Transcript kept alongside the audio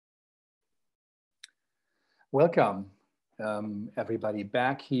Welcome, everybody,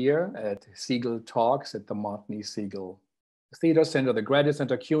 back here at Segal Talks at the Montney Segal Theater Center, the Graduate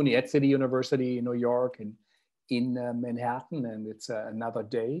Center, CUNY at City University in New York and in Manhattan. And it's another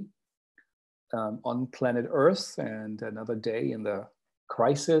day on planet Earth and another day in the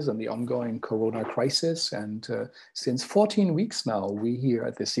crisis and the ongoing Corona crisis. And since 14 weeks now, we here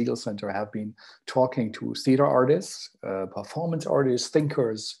at the Segal Center have been talking to theater artists, performance artists,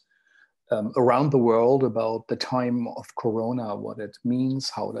 thinkers, around the world about the time of Corona, what it means,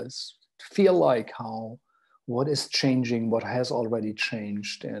 how does it feel like, what is changing, what has already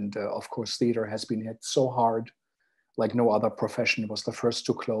changed. And of course, theater has been hit so hard, like no other profession. It was the first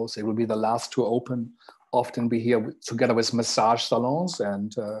to close. It will be the last to open. Often we here together with massage salons,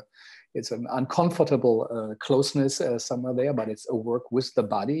 and it's an uncomfortable closeness somewhere there, but it's a work with the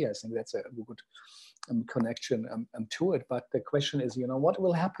body. I think that's a good connection to it. But the question is, what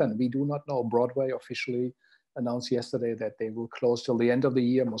will happen? We do not know. Broadway officially announced yesterday that they will close till the end of the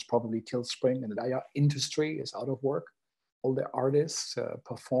year, most probably till spring, and the entire industry is out of work. All the artists,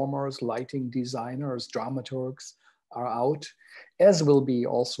 performers, lighting designers, dramaturgs are out, as will be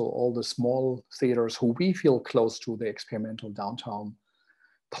also all the small theaters who we feel close to, the experimental downtown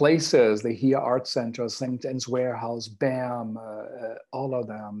places, the Here Art Center, St. Anne's Warehouse, BAM, all of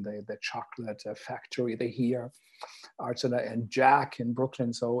them, the Chocolate Factory, the Here Art Center, and Jack in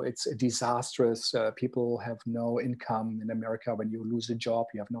Brooklyn. So it's disastrous. People have no income in America. When you lose a job,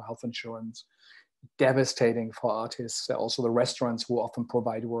 you have no health insurance. Devastating for artists. Also, the restaurants who often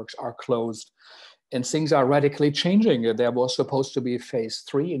provide works are closed. And things are radically changing. There was supposed to be phase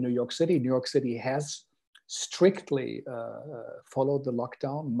 3 in New York City. New York City has strictly followed the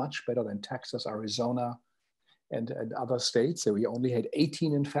lockdown, much better than Texas, Arizona, and other states. So we only had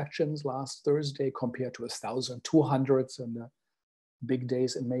 18 infections last Thursday compared to 1,200 in the big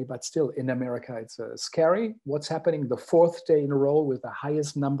days in May. But still, in America, it's scary. What's happening? The 4th day in a row with the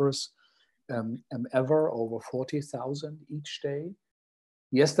highest numbers ever, over 40,000 each day.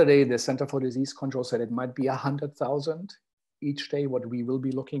 Yesterday, the Center for Disease Control said it might be 100,000 each day, what we will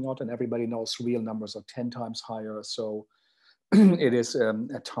be looking at, and everybody knows real numbers are 10 times higher. So it is a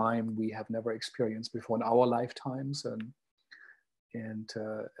time we have never experienced before in our lifetimes.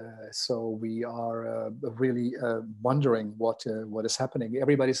 So we are really wondering what is happening.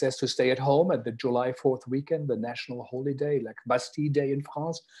 Everybody says to stay at home at the July 4th weekend, the national holiday, like Bastille Day in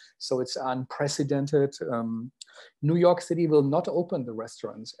France. So it's unprecedented. New York City will not open the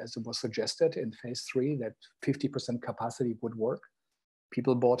restaurants as it was suggested in phase 3, that 50% capacity would work.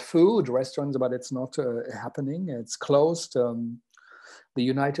 People bought food, restaurants, but it's not happening. It's closed. The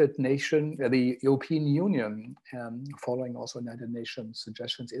the European Union, following also United Nations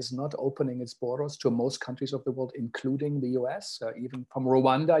suggestions, is not opening its borders to most countries of the world, including the US. Even from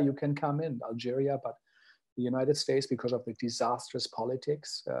Rwanda, you can come in, Algeria, but the United States, because of the disastrous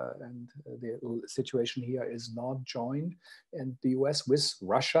politics and the situation here, is not joined. And the US with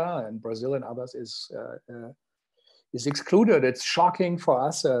Russia and Brazil and others is excluded. It's shocking for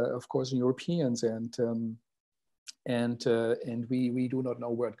us, of course, Europeans, and we do not know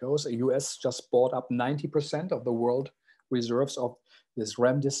where it goes. The US just bought up 90% of the world reserves of this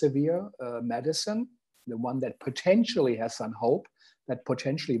remdesivir medicine, the one that potentially has some hope, that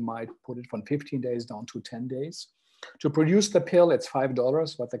potentially might put it from 15 days down to 10 days. To produce the pill, it's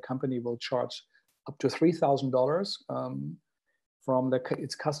 $5, but the company will charge up to $3,000 from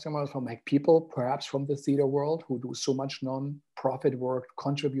its customers, from people, perhaps from the theater world, who do so much non-profit work,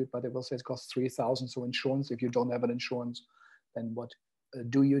 contribute, but they will say it costs $3,000. So insurance, if you don't have an insurance, then what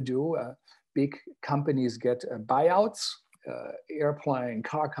do you do? Big companies get buyouts, airplane,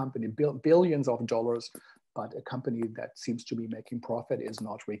 car company, billions of dollars, but a company that seems to be making profit is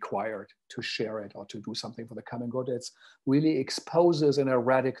not required to share it or to do something for the common good. It really exposes in a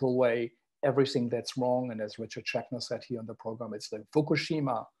radical way everything that's wrong. And as Richard Schechner said here on the program, it's the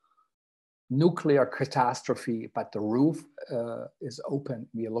Fukushima nuclear catastrophe, but the roof is open.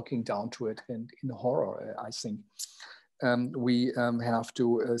 We are looking down to it in horror, I think we have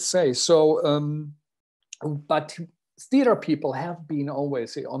to say. So, but theater people have been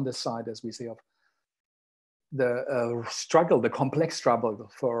always on the side, as we say, of the struggle, the complex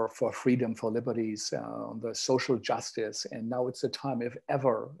struggle for freedom, for liberties, the social justice. And now it's a time, if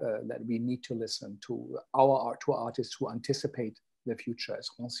ever, that we need to listen to artists who anticipate the future, as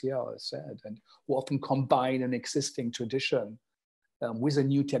Rancière said, and who often combine an existing tradition with a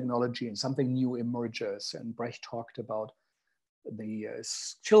new technology, and something new emerges. And Brecht talked about the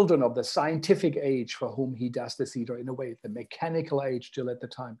children of the scientific age for whom he does the theater, in a way, the mechanical age still at the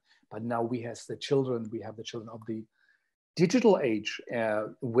time. But now we have the children of the digital age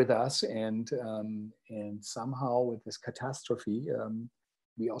with us, and somehow with this catastrophe,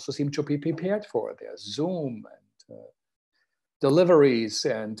 we also seem to be prepared for it. There's Zoom and deliveries,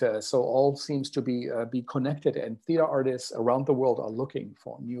 and so all seems to be connected, and theater artists around the world are looking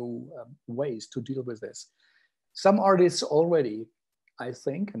for new ways to deal with this. Some artists already, I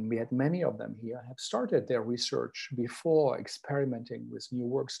think, and we had many of them here, have started their research before, experimenting with new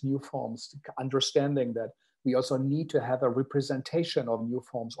works, new forms, understanding that we also need to have a representation of new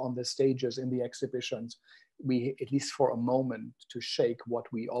forms on the stages, in the exhibitions. We, at least for a moment, to shake what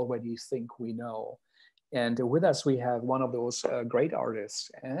we already think we know. And with us, we have one of those great artists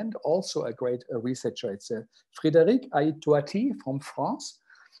and also a great researcher. It's Frédérique Aït-Touati from France.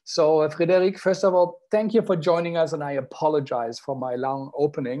 So Frédérique, first of all, thank you for joining us, and I apologize for my long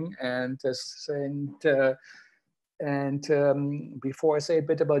opening. And before I say a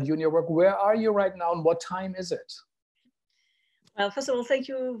bit about you and your work, where are you right now and what time is it? Well, first of all, thank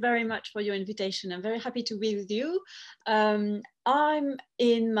you very much for your invitation. I'm very happy to be with you. I'm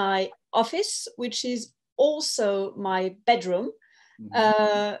in my office, which is also my bedroom,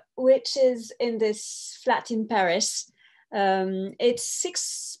 which is in this flat in Paris. It's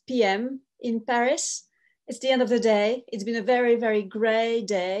 6 p.m. in Paris. It's the end of the day. It's been a very, very gray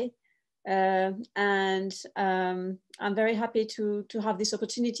day. And I'm very happy to have this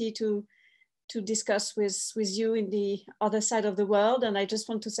opportunity to discuss with you in the other side of the world. And I just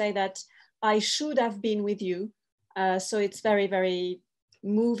want to say that I should have been with you. So it's very, very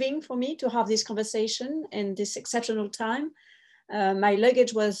moving for me to have this conversation in this exceptional time. My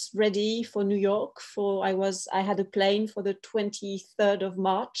luggage was ready for New York. I had a plane for the 23rd of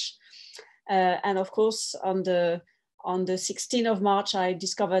March. And of course, on the 16th of March, I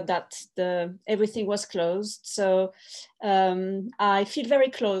discovered that everything was closed. So I feel very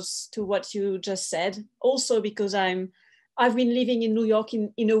close to what you just said. Also because I've been living in New York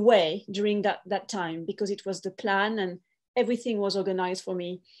in a way during that time, because it was the plan and everything was organized for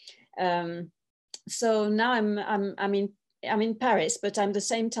me. So now I'm in Paris, but I'm at the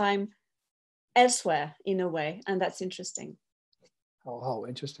same time elsewhere in a way, and that's interesting. Oh, how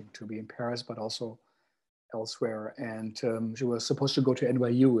interesting to be in Paris, but also elsewhere. And she was supposed to go to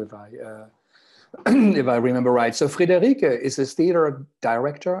NYU, if I remember right. So Frédérique is a theater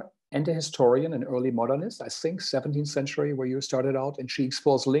director and a historian, an early modernist, I think 17th century where you started out, and she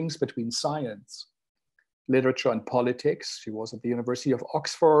explores links between science, literature, and politics. She was at the University of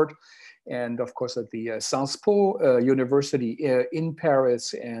Oxford, and of course at the Sciences Po University in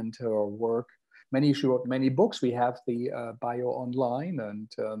Paris, and her work, she wrote many books. We have the bio online,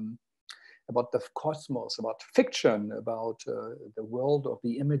 and about the cosmos, about fiction, about the world of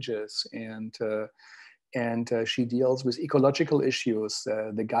the images, and she deals with ecological issues.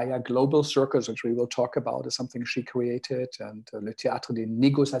 The Gaïa Global Circus, which we will talk about, is something she created, and le Théâtre de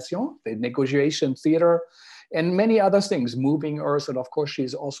Négociations, the negotiation theater, and many other things, Moving Earth. And of course,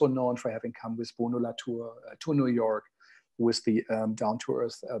 she's also known for having come with Bruno Latour to New York with the Down to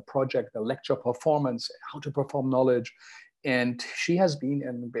Earth project, the lecture performance, how to perform knowledge. And she has been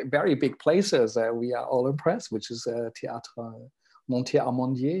in very big places. We are all impressed, which is Théâtre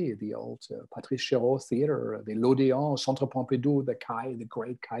Nanterre-Amandiers, the old Patrice Chéreau theater, the l'Odéon, Centre Pompidou, the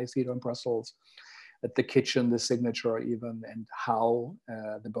great Kaaitheater in Brussels, at the Kitchen, the Signature even, and how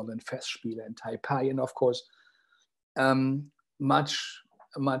the Berlin Festspiele in Taipei, and of course, much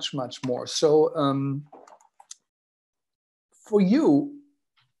more. So for you,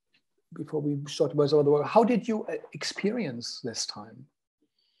 before we talk about the work, how did you experience this time?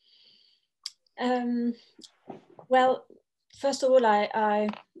 Well, first of all,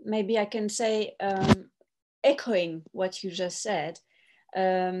 maybe I can say, echoing what you just said,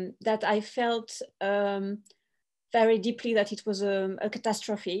 that I felt very deeply that it was a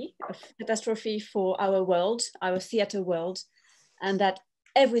catastrophe for our world, our theater world, and that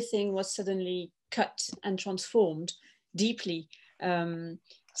everything was suddenly cut and transformed deeply.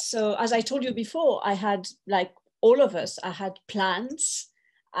 So as I told you before, I had, like all of us, I had plans.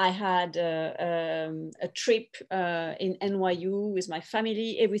 I had a trip in NYU with my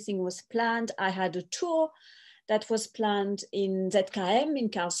family. Everything was planned. I had a tour that was planned in ZKM in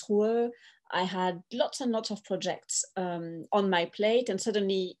Karlsruhe. I had lots and lots of projects on my plate, and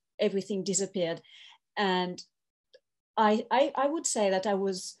suddenly everything disappeared. And I would say that I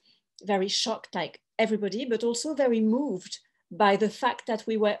was very shocked, like everybody, but also very moved by the fact that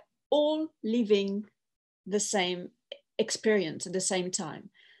we were all living the same experience at the same time.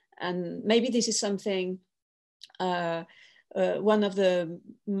 And maybe this is something, one of the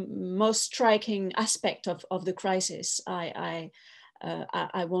most striking aspects of the crisis I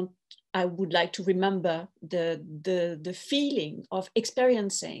want I would like to remember the feeling of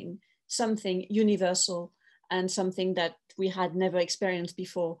experiencing something universal and something that we had never experienced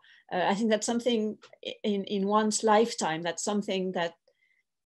before. I think that's something in one's lifetime, that's something that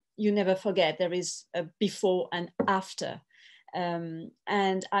you never forget. There is a before and after. And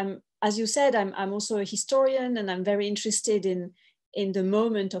as you said, I'm also a historian, and I'm very interested in the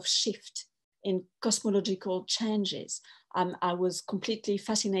moment of shift, in cosmological changes. I was completely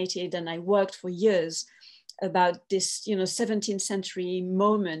fascinated, and I worked for years about this, 17th century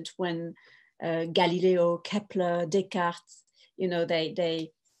moment when Galileo, Kepler, Descartes,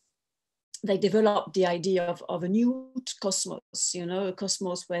 they developed the idea of a new cosmos, a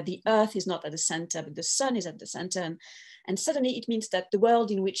cosmos where the earth is not at the center, but the sun is at the center. And suddenly it means that the world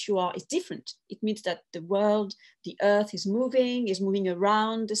in which you are is different. It means that the world, the earth is moving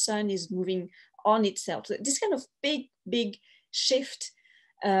around the sun, is moving on itself. So this kind of big shift,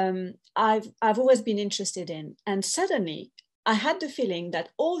 I've always been interested in. And suddenly I had the feeling that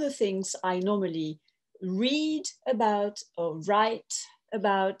all the things I normally read about or write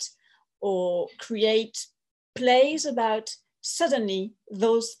about or create plays about, suddenly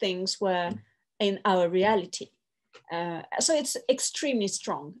those things were in our reality. So it's extremely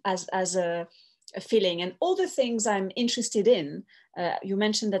strong as a feeling. And all the things I'm interested in, you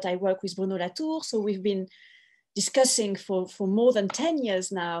mentioned that I work with Bruno Latour, so we've been discussing for more than 10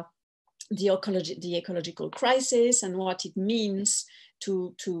 years now the ecological crisis and what it means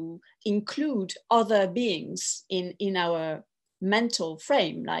to include other beings in our mental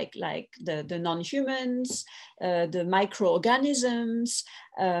frame, like the non-humans, the microorganisms.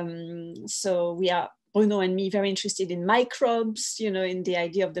 So we are, Bruno and me, very interested in microbes, in the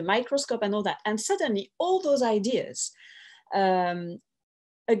idea of the microscope and all that. And suddenly all those ideas,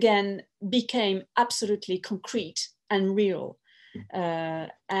 again, became absolutely concrete and real.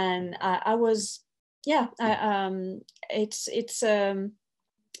 And I was, and it's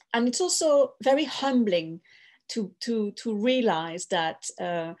also very humbling to realize that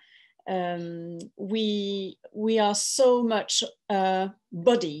we are so much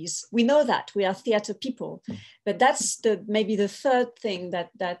bodies. We know that we are theater people, but that's maybe the third thing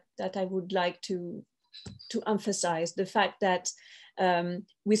that I would like to emphasize, the fact that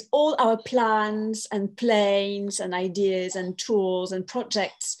with all our plans and planes and ideas and tours and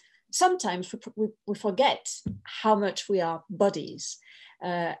projects, sometimes we forget how much we are bodies,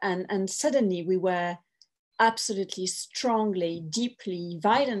 and suddenly we were absolutely strongly, deeply,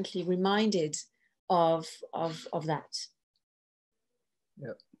 violently reminded of that.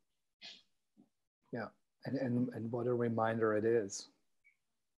 Yeah, and what a reminder it is.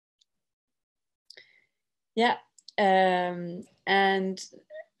 Yeah,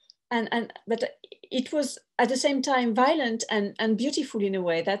 but it was at the same time violent and beautiful in a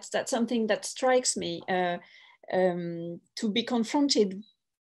way. That's something that strikes me. To be confronted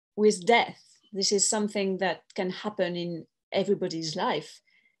with death. This is something that can happen in everybody's life,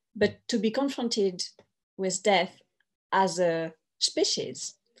 but to be confronted with death as a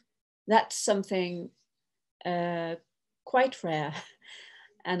species, that's something quite rare.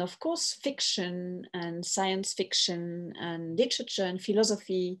 And of course, fiction and science fiction and literature and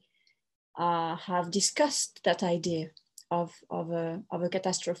philosophy have discussed that idea of a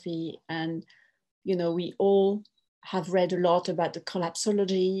catastrophe. And, we all have read a lot about the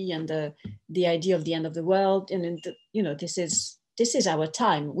collapsology and the idea of the end of the world. And, this is our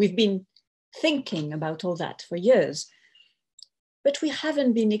time. We've been thinking about all that for years, but we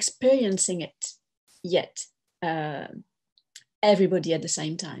haven't been experiencing it yet. Everybody at the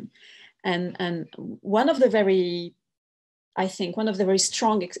same time. And one of the very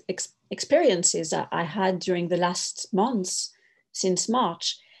strong experiences that I had during the last months since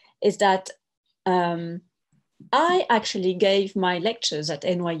March is that I actually gave my lectures at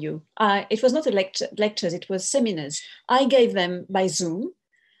NYU. It was not lectures, it was seminars. I gave them by Zoom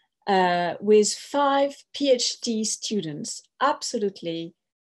with 5 PhD students, absolutely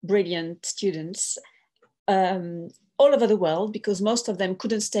brilliant students, all over the world, because most of them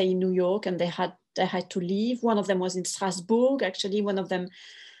couldn't stay in New York and they had to leave. One of them was in Strasbourg, actually. One of them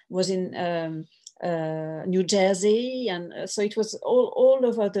was in New Jersey. And so it was all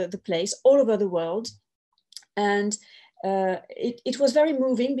over the place, all over the world. And it was very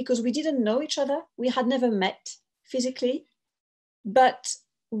moving because we didn't know each other. We had never met physically, but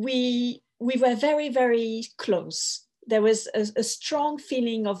we were very, very close. There was a strong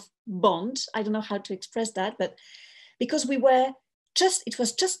feeling of bond. I don't know how to express that, but because it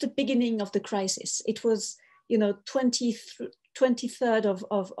was just the beginning of the crisis. It was, 23rd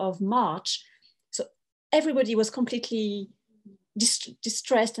of March. So everybody was completely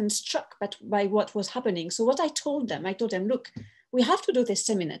distressed and struck by what was happening. So what I told them, look, we have to do this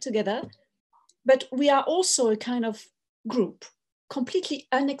seminar together, but we are also a kind of group, completely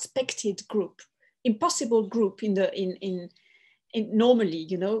unexpected group, impossible group in normally,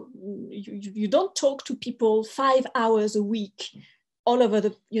 you know, you don't talk to people 5 hours a week all over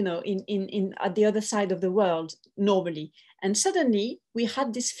the, you know, at the other side of the world normally. And suddenly we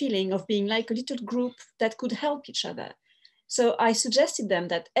had this feeling of being like a little group that could help each other. So I suggested them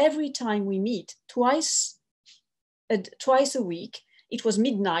that every time we meet, twice a week, it was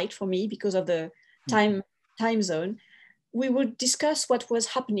midnight for me because of the time zone, we would discuss what was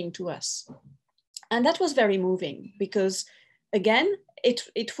happening to us. And that was very moving because, again,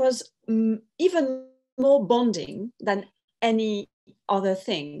 it was even more bonding than any other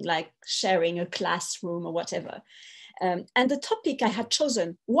thing, like sharing a classroom or whatever. And the topic I had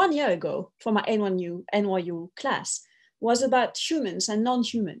chosen 1 year ago for my NYU class was about humans and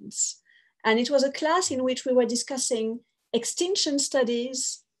non-humans. And it was a class in which we were discussing extinction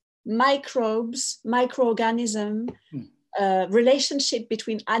studies, microbes, microorganisms, relationship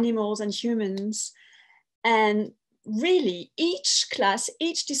between animals and humans. And really each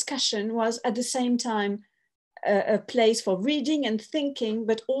discussion was at the same time a place for reading and thinking,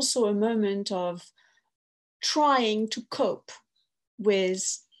 but also a moment of trying to cope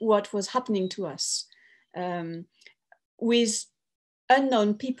with what was happening to us, with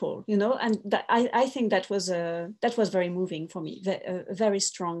unknown people, you know, and I think that was very moving for me, a very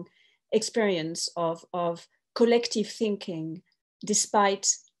strong experience of collective thinking despite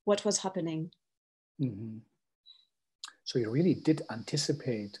what was happening. Mm-hmm. So you really did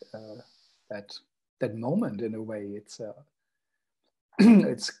anticipate that moment in a way.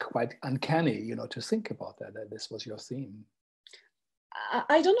 It's quite uncanny, you know, to think about that this was your theme.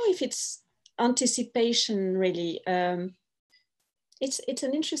 I don't know if it's anticipation really. It's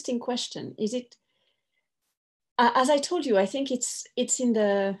an interesting question. Is it? As I told you, I think it's in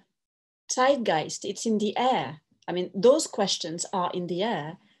the zeitgeist. It's in the air. I mean, those questions are in the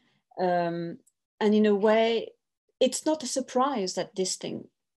air, and in a way, it's not a surprise that this thing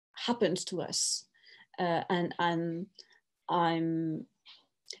happens to us. And I'm,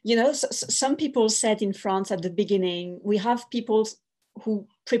 you know, some people said in France at the beginning, we have people who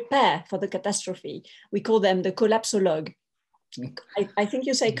prepare for the catastrophe. We call them the collapsologue. I think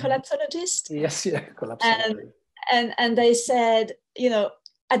you say collapsologist. Yes, yeah, collapsology. And they said, you know,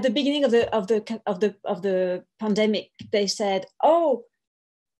 at the beginning of the pandemic, they said, oh,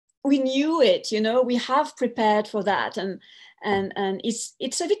 we knew it, you know, we have prepared for that, and it's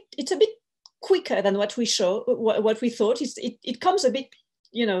a bit quicker than what we thought. It comes a bit,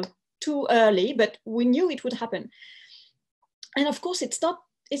 you know, too early, but we knew it would happen. And of course, it's not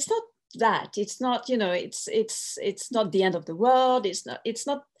that. It's not, you know, it's not the end of the world. It's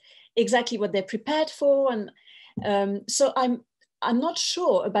not exactly what they're prepared for, and so I'm not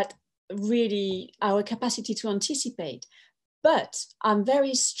sure about really our capacity to anticipate. But I'm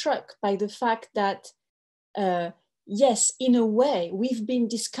very struck by the fact that, yes, in a way, we've been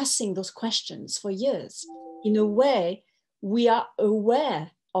discussing those questions for years. In a way, we are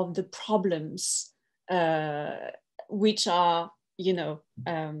aware of the problems which are, you know,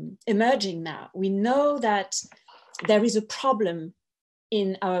 emerging now. We know that there is a problem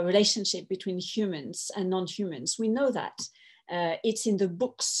in our relationship between humans and non-humans. We know that. It's in the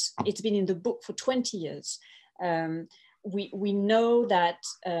books. It's been in the book for 20 years. We know that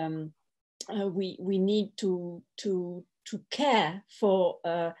we need to care for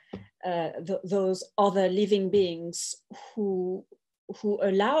those other living beings who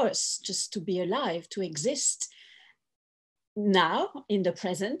allow us just to be alive, to exist now in the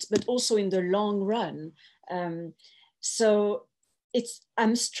present, but also in the long run. So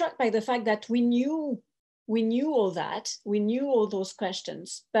I'm struck by the fact that we knew all that, we knew all those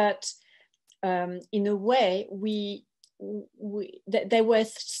questions, but in a way they were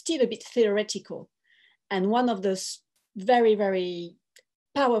still a bit theoretical. And one of the very, very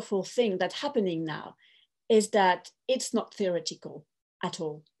powerful things that's happening now is that it's not theoretical at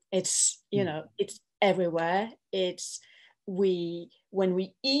all. It's, you know, it's everywhere. When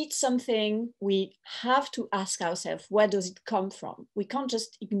we eat something, we have to ask ourselves, where does it come from? We can't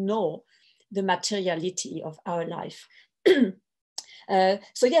just ignore the materiality of our life.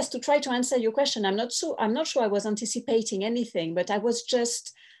 So yes, to try to answer your question, I'm not sure I was anticipating anything, but I was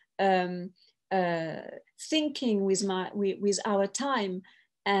just thinking with our time,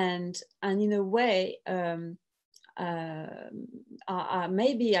 and in a way,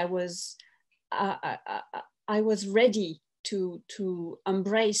 maybe I was ready to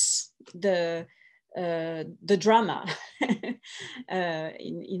embrace the drama in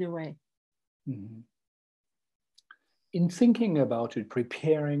a way. Mm-hmm. In thinking about it,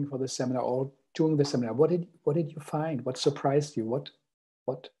 preparing for the seminar or doing the seminar, what did you find? What surprised you? What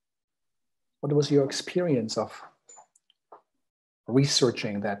was your experience of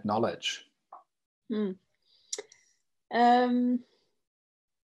researching that knowledge?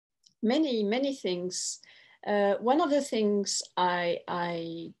 Many things. One of the things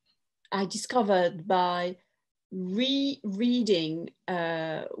I discovered by rereading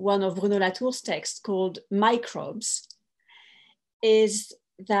one of Bruno Latour's texts called Microbes is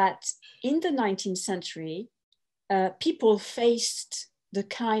that in the 19th century, people faced the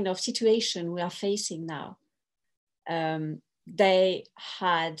kind of situation we are facing now. They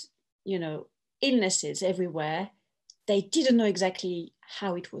had, illnesses everywhere. They didn't know exactly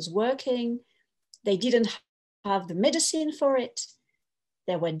how it was working. They didn't have the medicine for it.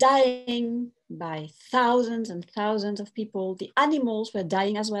 They were dying by thousands and thousands of people. The animals were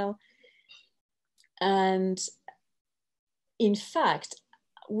dying as well. And in fact,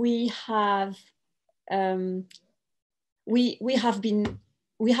 we have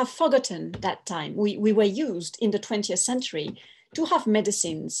forgotten that time. We were used in the 20th century to have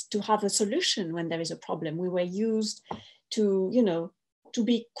medicines, to have a solution when there is a problem. We were used to, to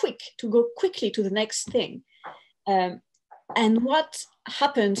be quick, to go quickly to the next thing. And what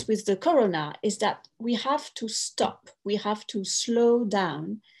happens with the corona is that we have to stop, we have to slow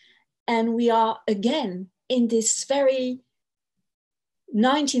down, and we are again in this very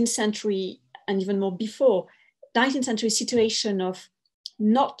 19th century and even more before 19th century situation of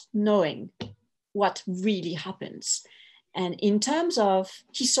not knowing what really happens. And in terms of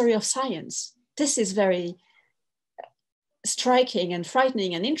history of science, this is very striking and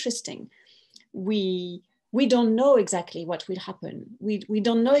frightening and interesting. We don't know exactly what will happen. We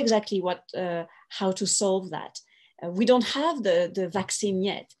don't know exactly how to solve that. We don't have the vaccine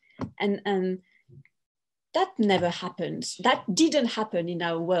yet. And that never happens. That didn't happen in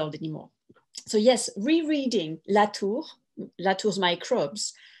our world anymore. So yes, rereading Latour's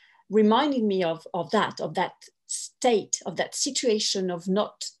Microbes reminded me of that state, of that situation of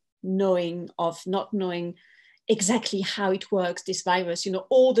not knowing exactly how it works, this virus,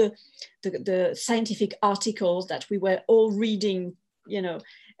 all the scientific articles that we were all reading,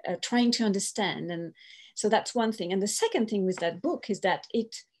 trying to understand. And so that's one thing. And the second thing with that book is that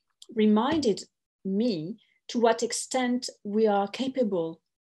it reminded me to what extent we are capable,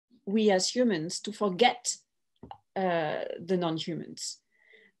 we as humans, to forget the non-humans.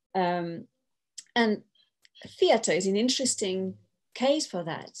 And theater is an interesting case for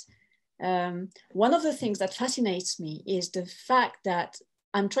that. One of the things that fascinates me is the fact that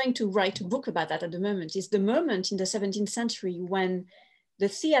I'm trying to write a book about that at the moment, is the moment in the 17th century when the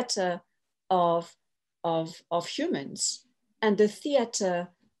theater of humans and the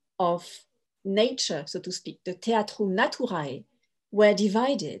theater of nature, so to speak, the Theatrum Naturae, were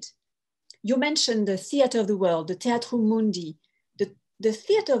divided. You mentioned the theater of the world, the Theatrum Mundi. The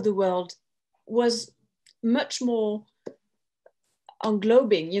theater of the world was much more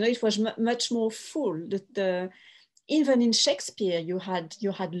englobing, it was much more full. Even in Shakespeare, you had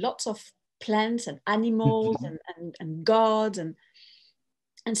lots of plants and animals and gods, and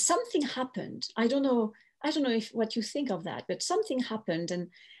something happened. I don't know what you think of that, but something happened,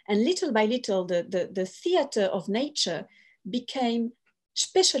 and little by little, the theater of nature became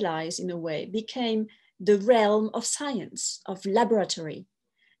specialized in a way, became the realm of science, of laboratory,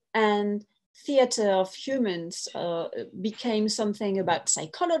 and theater of humans became something about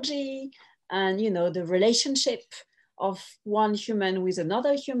psychology and the relationship of one human with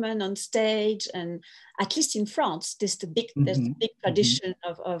another human on stage. And at least in France, there's the big tradition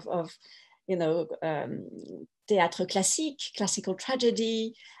of théâtre classique, classical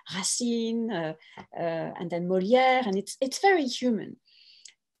tragedy, Racine, and then Molière, and it's very human.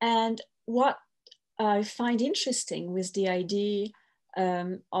 And what I find interesting with the idea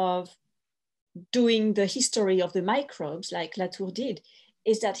of doing the history of the microbes, like Latour did,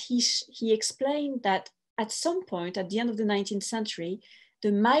 is that he explained that at some point at the end of the 19th century,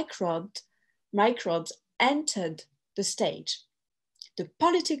 the microbes entered the stage, the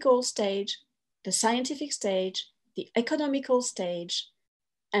political stage, the scientific stage, the economical stage,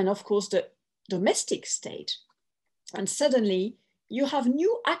 and of course the domestic stage. And suddenly you have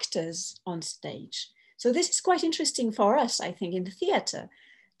new actors on stage. So this is quite interesting for us, I think, in the theater,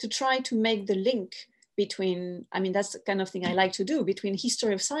 to try to make the link between, that's the kind of thing I like to do, between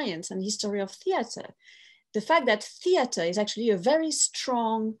history of science and history of theater. The fact that theater is actually a very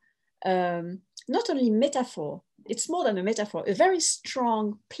strong, not only metaphor, it's more than a metaphor, a very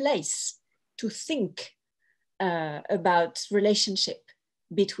strong place to think about relationship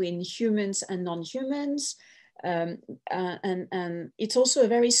between humans and non-humans. And it's also a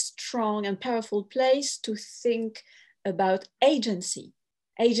very strong and powerful place to think about agency.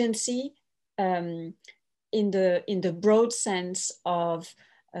 Agency in the broad sense of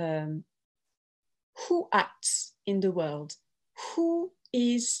who acts in the world, who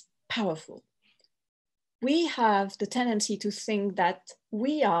is powerful. We have the tendency to think that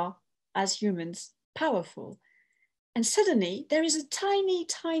we are, as humans, powerful. And suddenly there is a tiny,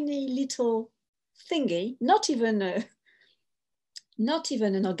 tiny little thingy, not even an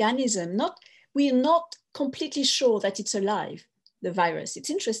organism, we're not completely sure that it's alive, the virus. It's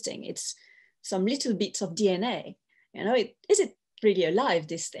interesting. It's some little bits of DNA. You know, is it really alive,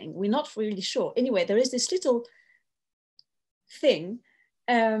 this thing? We're not really sure. Anyway, there is this little thing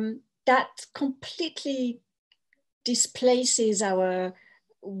that completely displaces our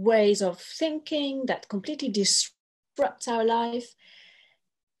ways of thinking, that completely disrupts our life.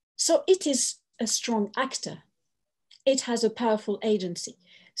 So it is a strong actor. It has a powerful agency.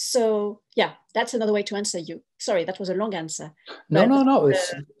 So yeah, that's another way to answer you. Sorry, that was a long answer. No.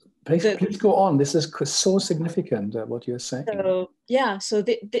 Please go on. This is so significant, what you're saying. So yeah, so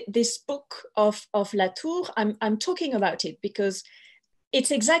this book of Latour, I'm talking about it because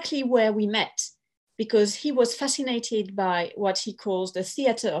it's exactly where we met, because he was fascinated by what he calls the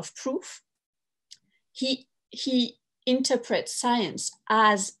theater of proof. He interprets science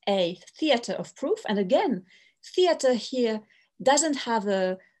as a theater of proof. And again, theater here doesn't have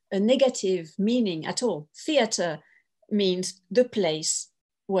a negative meaning at all. Theater means the place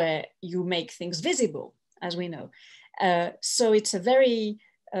where you make things visible, as we know. So it's a very,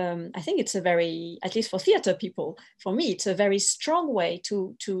 I think it's a very, at least for theater people, for me, it's a very strong way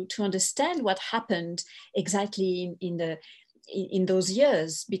to understand what happened exactly in those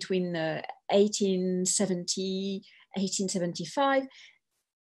years between 1870, 1875.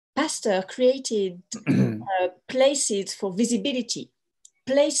 Pasteur created places for visibility,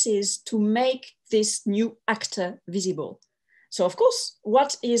 places to make this new actor visible. So of course,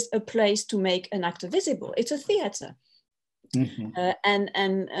 what is a place to make an actor visible? It's a theater. Mm-hmm.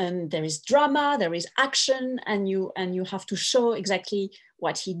 And there is drama, there is action, and you have to show exactly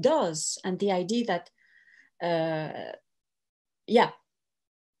what he does. And the idea that,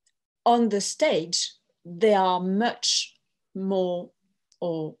 on the stage, there are much more,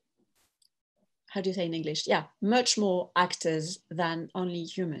 or how do you say in English? Yeah, much more actors than only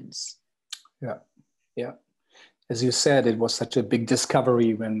humans. Yeah. As you said, it was such a big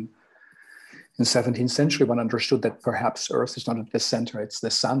discovery when in the 17th century one understood that perhaps Earth is not at the center, it's the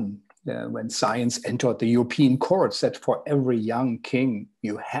sun. When science entered the European courts, that for every young king,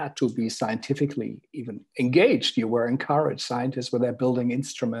 you had to be scientifically even engaged. You were encouraged. Scientists were there building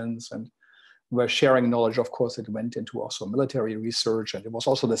instruments and were sharing knowledge. Of course, it went into also military research, and it was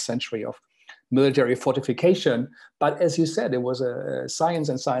also the century of military fortification. But as you said, it was a science,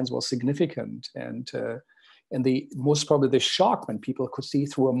 and science was significant. And the most probably the shock when people could see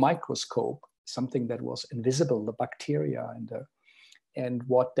through a microscope something that was invisible, the bacteria, and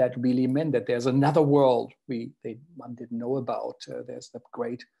what that really meant, that there's another world one didn't know about. There's the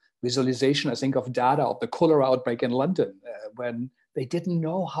great visualization, I think, of data of the cholera outbreak in London, when they didn't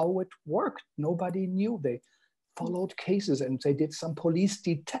know how it worked. Nobody knew. They followed cases and they did some police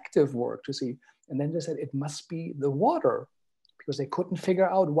detective work to see. And then they said it must be the water, because they couldn't figure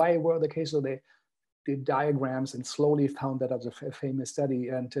out why were the cases. So they did diagrams and slowly found that as a famous study.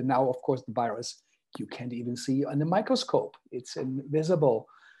 And now, of course, the virus, you can't even see on the microscope. It's invisible.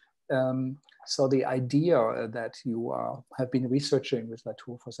 So the idea that you have been researching with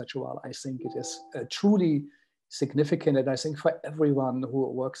Latour for such a while, I think it is truly significant. And I think for everyone who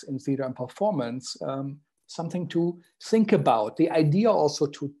works in theater and performance, something to think about. The idea also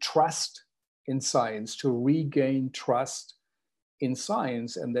to trust in science, to regain trust in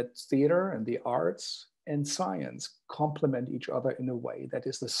science, and that theater and the arts and science complement each other in a way that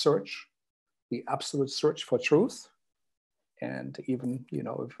is the search, the absolute search for truth. And even,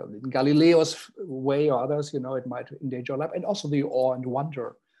 if in Galileo's way or others, it might endanger life, and also the awe and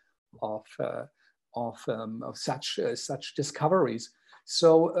wonder of such discoveries.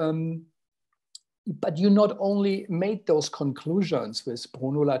 So, but you not only made those conclusions with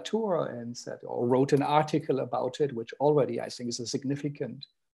Bruno Latour and said, or wrote an article about it, which already I think is a significant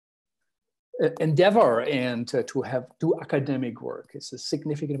endeavor, and to do academic work is a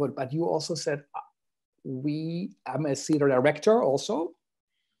significant work. But you also said, I'm a theater director also,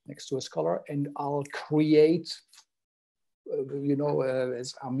 next to a scholar, and I'll create,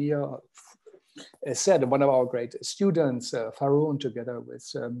 as Amir said, one of our great students, Faroon, together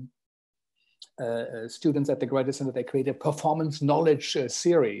with students at the Graduate Center, they created a performance knowledge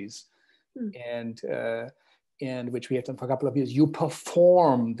series, and which we have done for a couple of years. You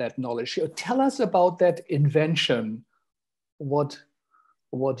perform that knowledge. Tell us about that invention. What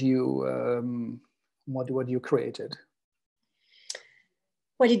you created?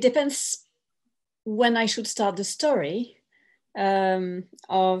 Well, it depends when I should start the story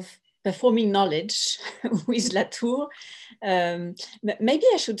of performing knowledge with Latour. Maybe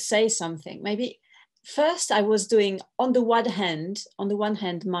I should say something. Maybe first I was doing, on the one hand,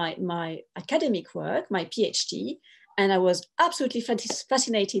 my academic work, my PhD, and I was absolutely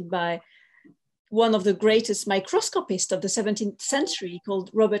fascinated by one of the greatest microscopists of the 17th century called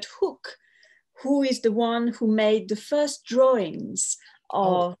Robert Hooke, who is the one who made the first drawings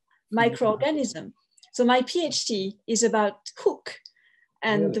of microorganisms. So my PhD is about Hooke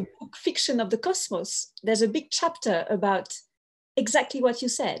and the book Fiction of the Cosmos. There's a big chapter about exactly what you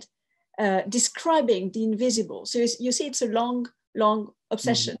said, describing the invisible. So you see, it's a long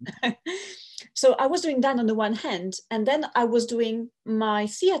obsession. So I was doing that on the one hand, and then I was doing my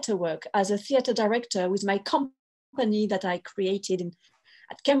theater work as a theater director with my company that I created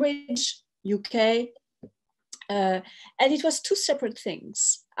at Cambridge, UK. And it was two separate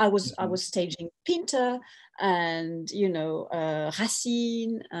things. I was staging Pinter and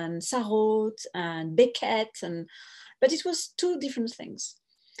Racine and Sarraute and Beckett, but it was two different things.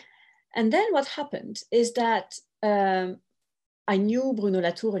 And then what happened is that I knew Bruno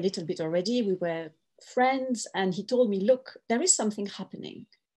Latour a little bit already. We were friends, and he told me, look, there is something happening.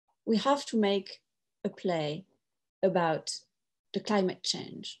 We have to make a play about the climate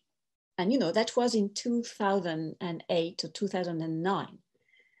change. And that was in 2008 or 2009.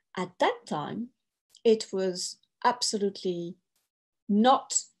 At that time, it was absolutely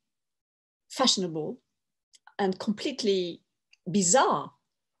not fashionable and completely bizarre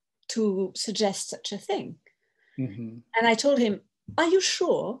to suggest such a thing. And I told him, are you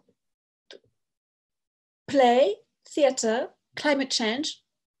sure? Play, theater, climate change,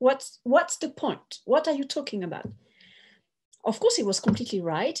 what's the point? What are you talking about? Of course, he was completely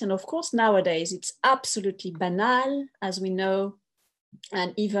right. And of course, nowadays, it's absolutely banal, as we know.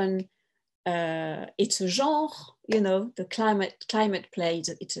 And even it's a genre, the climate play,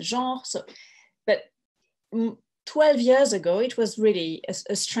 it's a genre. So, but 12 years ago, it was really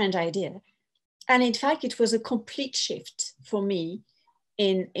a strange idea. And in fact, it was a complete shift for me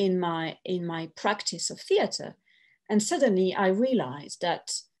in my practice of theater. And suddenly I realized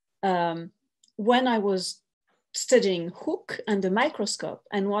that when I was studying Hooke and the microscope,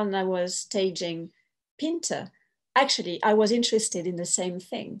 and when I was staging Pinter, actually, I was interested in the same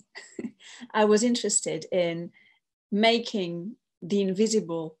thing. I was interested in making the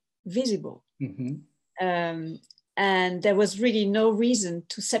invisible visible. And there was really no reason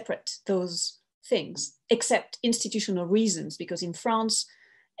to separate those things, except institutional reasons, because in France,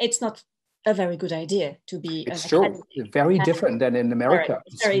 it's not a very good idea to be. It's true. Very different than in America.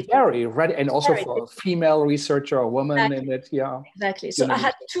 It's very ready, and also for a female researcher, a woman in it. Yeah, exactly. So I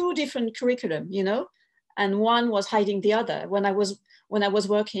had two different curriculum, and one was hiding the other. When I was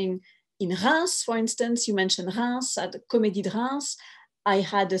working in Reims, for instance, you mentioned Reims at the Comédie de Reims. I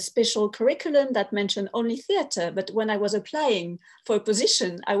had a special curriculum that mentioned only theater, but when I was applying for a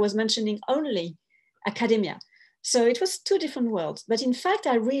position, I was mentioning only academia. So it was two different worlds. But in fact,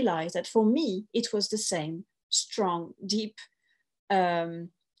 I realized that for me, it was the same strong, deep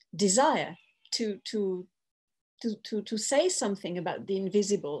desire to say something about the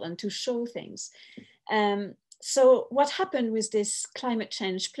invisible and to show things. So what happened with this climate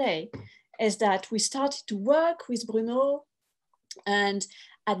change play is that we started to work with Bruno. And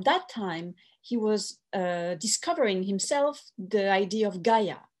at that time, he was discovering himself the idea of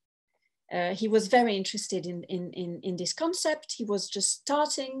Gaia. He was very interested in this concept. He was just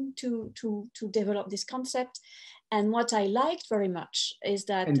starting to develop this concept. And what I liked very much is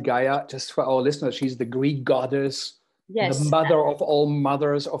that... And Gaia, just for our listeners, she's the Greek goddess, the mother of all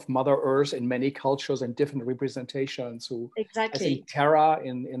mothers of Mother Earth in many cultures and different representations. Who, I think Terra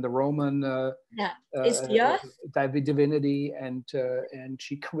in the Roman is the earth. Divinity, and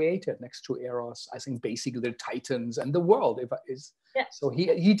she created next to Eros, I think basically the Titans and the world. So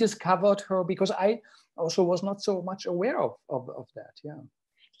he discovered her, because I also was not so much aware of that.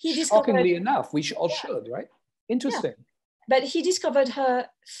 Yeah, shockingly enough, we all should, right? Interesting. Yeah. But he discovered her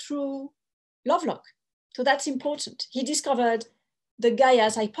through Lovelock. So that's important. He discovered the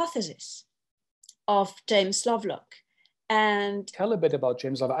Gaia's hypothesis of James Lovelock. And tell a bit about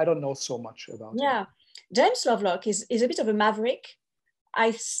James Lovelock. I don't know so much about him. James Lovelock is a bit of a maverick.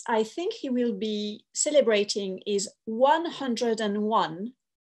 I think he will be celebrating his 101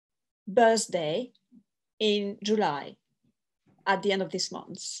 birthday in July, at the end of this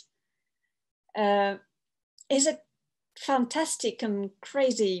month. Is a fantastic and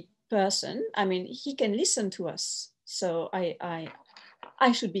crazy person. I mean, he can listen to us. So I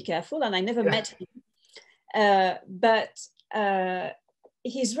should be careful, and I never met him. But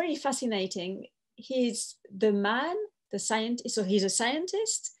he's very fascinating. He's the man, the scientist. So he's a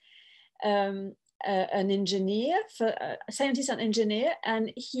scientist, an engineer, a scientist and engineer,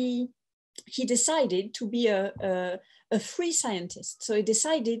 and he decided to be a free scientist. So he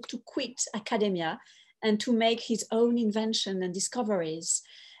decided to quit academia and to make his own invention and discoveries.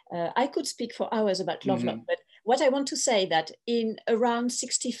 I could speak for hours about Lovelock, but what I want to say that in around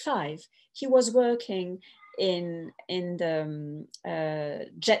 65, he was working in the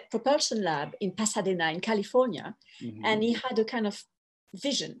Jet Propulsion Lab in Pasadena in California, and he had a kind of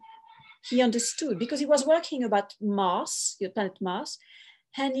vision. He understood, because he was working about Mars, the planet Mars,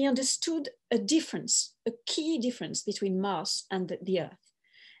 and he understood a difference, a key difference between Mars and the Earth.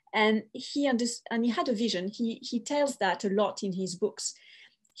 And he had a vision. He tells that a lot in his books.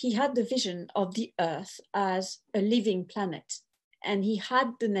 He had the vision of the Earth as a living planet, and he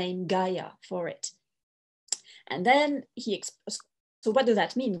had the name Gaia for it. And then so what does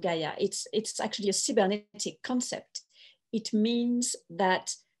that mean, Gaia? It's actually a cybernetic concept. It means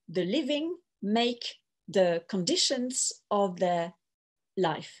that the living make the conditions of their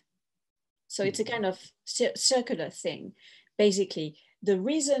life. So it's a kind of circular thing. Basically, the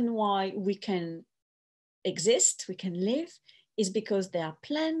reason why we can exist, we can live, is because there are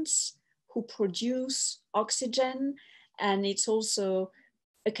plants who produce oxygen, and it's also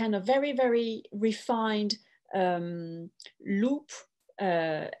a kind of very, very refined loop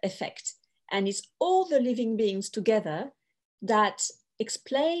effect. And it's all the living beings together that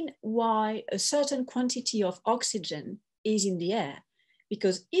explain why a certain quantity of oxygen is in the air.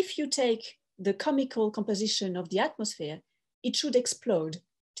 Because if you take the chemical composition of the atmosphere, it should explode,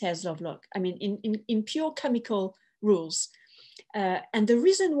 tells Lovelock. I mean, in pure chemical rules. And the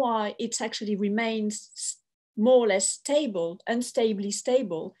reason why it actually remains more or less stable, unstably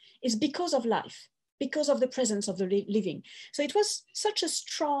stable, is because of life, because of the presence of the living. So it was such a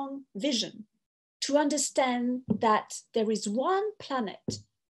strong vision to understand that there is one planet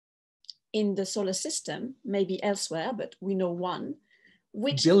in the solar system, maybe elsewhere, but we know one,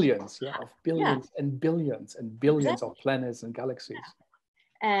 which billions and billions and billions of planets and galaxies.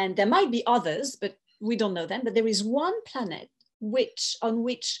 And there might be others, but we don't know them. But there is one planet on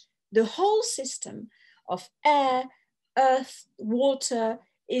which the whole system of air, earth, water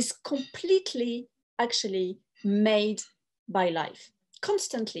is completely actually made by life,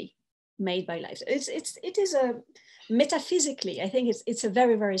 constantly made by life. It is a metaphysically, I think it's a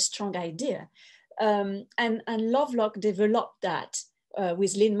very, very strong idea. And Lovelock developed that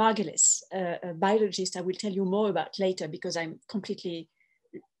with Lynn Margulis, a biologist I will tell you more about later, because I'm completely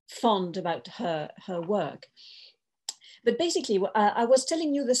fond about her work. But basically, I was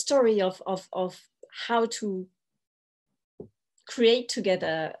telling you the story of how to create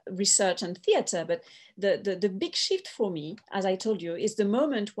together research and theater, but the big shift for me, as I told you, is the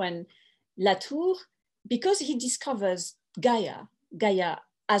moment when Latour, because he discovers Gaia,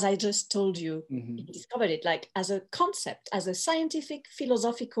 as I just told you, he discovered it like as a concept, as a scientific,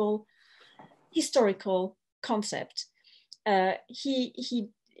 philosophical, historical concept. He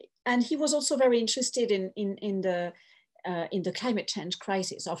was also very interested in the climate change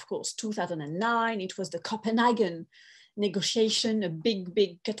crisis. Of course, 2009, it was the Copenhagen negotiation, a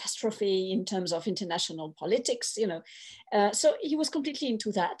big catastrophe in terms of international politics, you know. So he was completely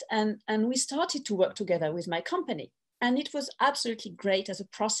into that, and we started to work together with my company. And it was absolutely great as a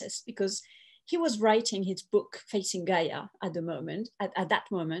process, because he was writing his book, Facing Gaia, at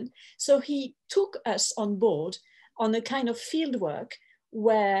that moment. So he took us on board on a kind of field work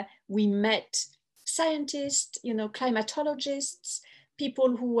where we met scientists, you know, climatologists,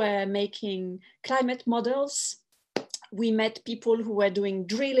 people who were making climate models. We met people who were doing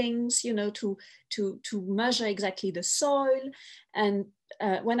drillings, you know, to measure exactly the soil. And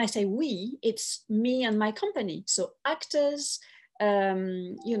when I say we, it's me and my company. So actors,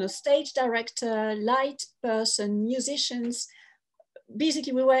 you know, stage director, light person, musicians.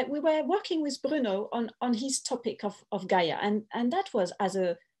 Basically, we were working with Bruno on his topic of Gaia, and that was as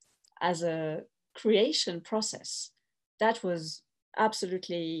a creation process. That was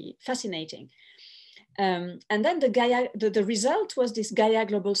absolutely fascinating. And then the result was this Gaïa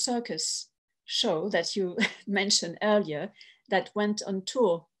Global Circus show that you mentioned earlier, that went on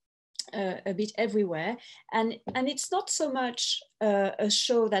tour a bit everywhere. And it's not so much a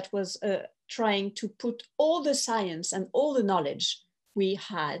show that was trying to put all the science and all the knowledge we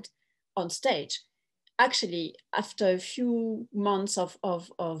had on stage. Actually, after a few months of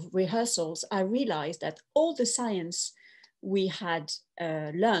rehearsals, I realized that all the science we had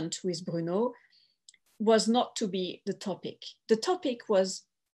learned with Bruno was not to be the topic. The topic was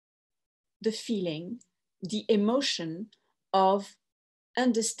the feeling, the emotion of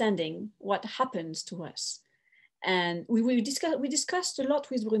understanding what happens to us. And we discussed a lot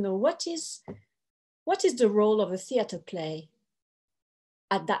with Bruno, what is the role of a theater play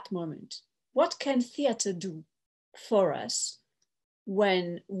at that moment? What can theater do for us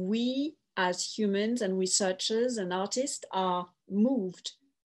when we as humans and researchers and artists are moved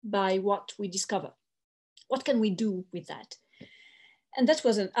by what we discover? What can we do with that? And that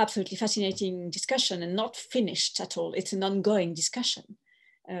was an absolutely fascinating discussion and not finished at all. It's an ongoing discussion.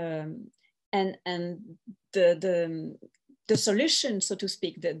 And the solution, so to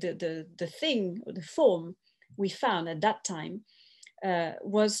speak, the thing or the form we found at that time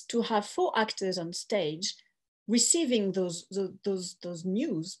was to have 4 actors on stage receiving those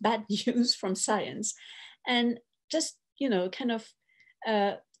news, bad news from science, and just, you know, kind of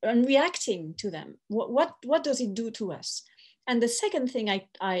and reacting to them. What does it do to us? And the second thing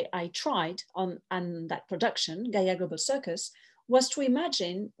I tried on that production, Gaïa Global Circus, was to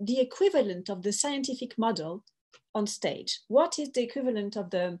imagine the equivalent of the scientific model on stage. What is the equivalent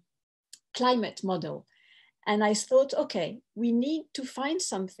of the climate model? And I thought, okay, we need to find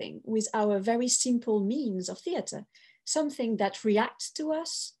something with our very simple means of theater, something that reacts to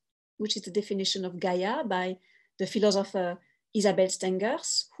us, which is the definition of Gaia by the philosopher Isabel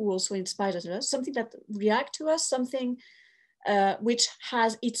Stengers, who also inspired us, something that reacts to us, something which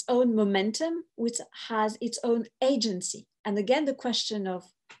has its own momentum, which has its own agency. And again, the question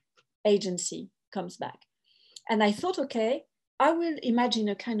of agency comes back. And I thought, okay, I will imagine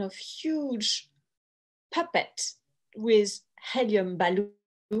a kind of huge puppet with helium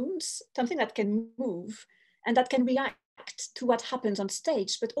balloons, something that can move and that can react to what happens on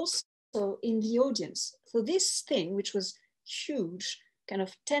stage, but also in the audience. So this thing, which was huge, kind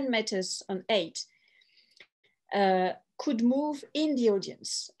of 10 meters on 8, could move in the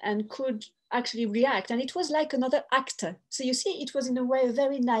audience and could actually react. And it was like another actor. So you see, it was in a way, a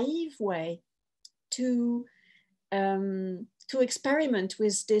very naive way to experiment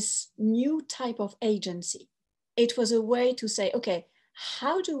with this new type of agency. It was a way to say, okay,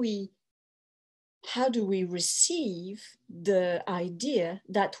 how do we receive the idea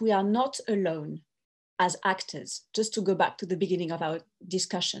that we are not alone as actors? Just to go back to the beginning of our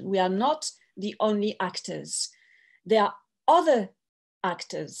discussion, we are not the only actors. There are other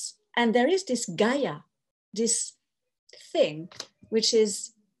actors. And there is this Gaia, this thing, which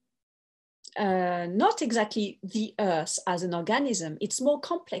is not exactly the earth as an organism. It's more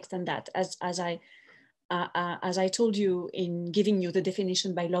complex than that, as I told you in giving you the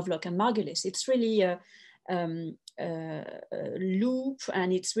definition by Lovelock and Margulis. It's really a loop,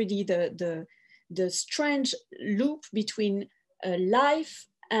 and it's really the strange loop between life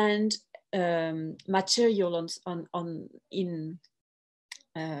and material on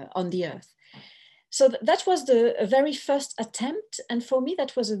the earth. So that was the very first attempt, and for me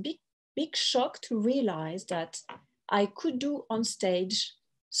that was a big shock to realize that I could do on stage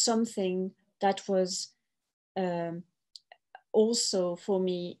something that was also for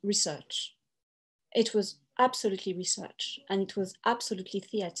me research. It was absolutely research, and it was absolutely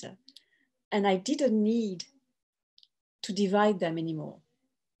theater, and I didn't need to divide them anymore.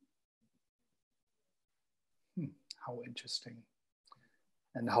 How interesting,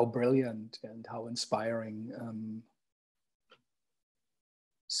 and how brilliant, and how inspiring.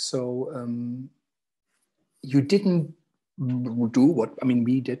 You didn't do what, I mean,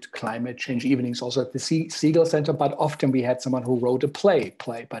 we did climate change evenings also at the Segal Center, but often we had someone who wrote a play,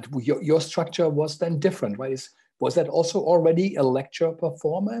 but your structure was then different, right? Was that also already a lecture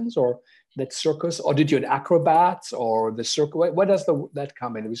performance, or that circus, or did you have acrobats, or the circus? Where does that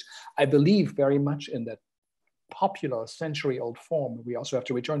come in? It was, I believe, very much in that popular century-old form we also have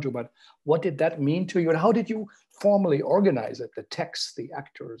to return to, but what did that mean to you, and how did you formally organize it, the text, the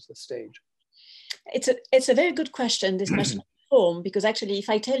actors, the stage? It's a very good question, this question of form, because actually if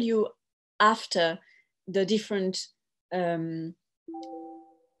I tell you after the different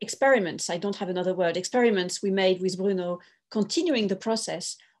experiments, I don't have another word, experiments we made with Bruno, continuing the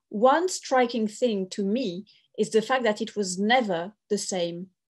process, one striking thing to me is the fact that it was never the same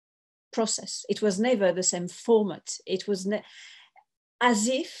process. It was never the same format. It was as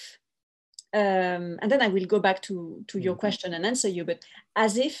if, and then I will go back to your question and answer you, but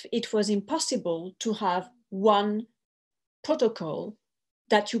as if it was impossible to have one protocol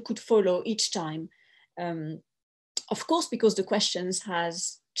that you could follow each time of course, because the questions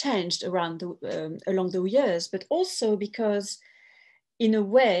has changed around along the years, but also because in a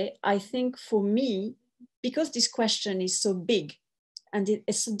way, I think for me, because this question is so big and it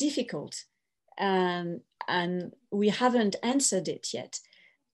is so difficult and we haven't answered it yet,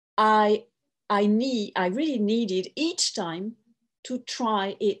 I really needed each time to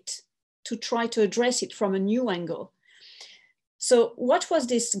try to address it from a new angle. So what was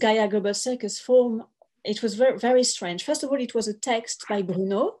this Gaïa Global Circus form? It was very, very strange. First of all, it was a text by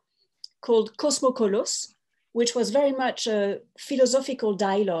Bruno called Cosmocolos, which was very much a philosophical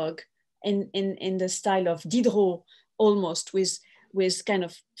dialogue in the style of Diderot, almost, with kind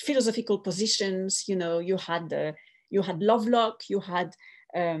of philosophical positions. You know, you had Lovelock, you had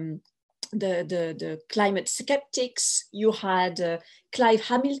the climate skeptics, you had Clive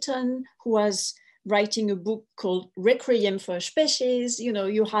Hamilton, who was writing a book called Requiem for a Species. You know,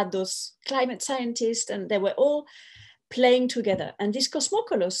 you had those climate scientists, and they were all playing together. And this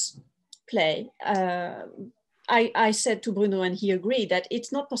Cosmocolos play, I said to Bruno, and he agreed, that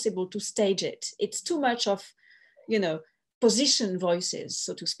it's not possible to stage it. It's too much of, you know, position voices,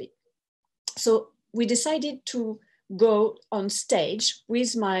 so to speak. So we decided to go on stage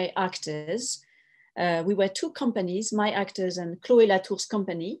with my actors. We were two companies, my actors and Chloé Latour's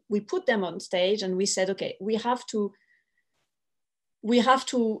company. We put them on stage and we said, okay, we have to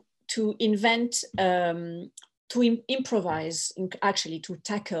invent, to improvise, actually, to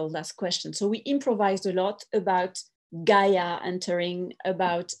tackle that question. So we improvised a lot about Gaia entering,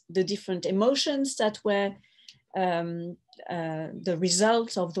 about the different emotions that were the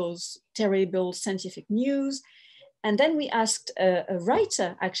result of those terrible scientific news. And then we asked a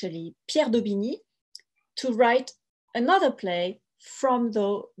writer, actually, Pierre Daubigny, to write another play from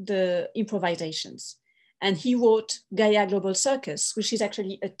the improvisations. And he wrote Gaïa Global Circus, which is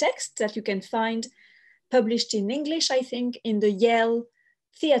actually a text that you can find published in English, I think, in the Yale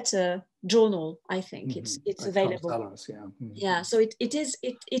Theatre Journal. I think it's available. Sellers, yeah. Mm-hmm. Yeah, so it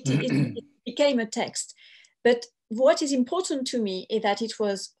became a text. But what is important to me is that it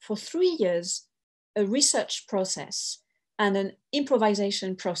was for 3 years a research process and an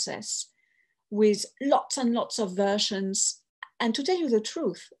improvisation process with lots and lots of versions. And to tell you the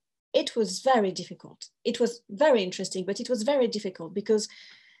truth, it was very difficult. It was very interesting, but it was very difficult because,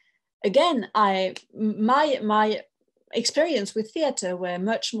 again, my experience with theatre were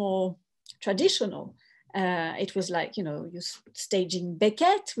much more traditional. It was like, you know, you're staging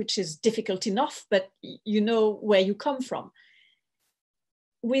Beckett, which is difficult enough, but you know where you come from.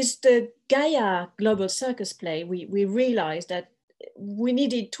 With the Gaïa Global Circus play, we realized that we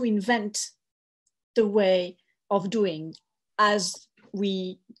needed to invent the way of doing as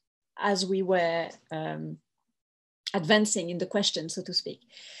we were advancing in the question, so to speak.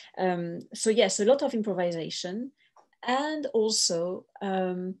 So yes, a lot of improvisation, and also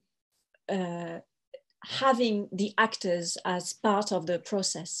having the actors as part of the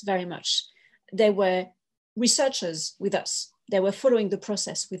process very much. They were researchers with us. They were following the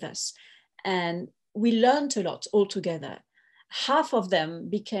process with us. And we learned a lot all together. Half of them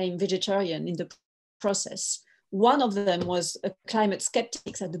became vegetarian in the process. One of them was a climate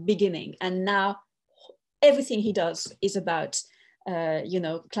skeptic at the beginning. And now everything he does is about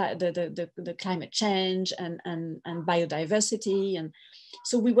the climate change and biodiversity. And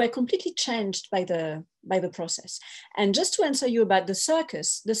so we were completely changed by the process. And just to answer you about the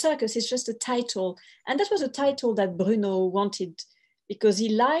circus is just a title. And that was a title that Bruno wanted because he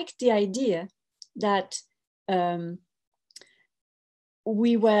liked the idea that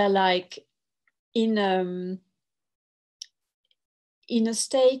we were like in a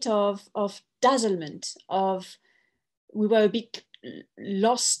state of dazzlement, we were a bit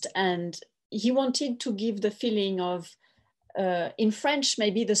lost, and he wanted to give the feeling of, in French,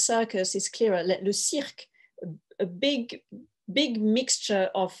 maybe the circus is clearer, le cirque, a big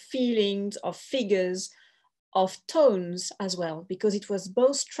mixture of feelings, of figures, of tones as well, because it was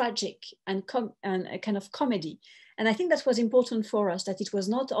both tragic and a kind of comedy. And I think that was important for us, that it was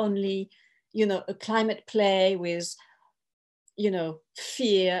not only, you know, a climate play with, you know,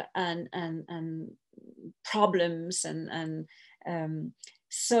 fear and problems and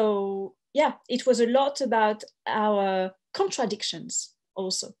so yeah, it was a lot about our contradictions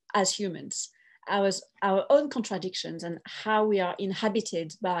also as humans, our own contradictions, and how we are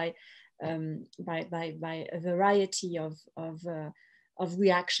inhabited by a variety of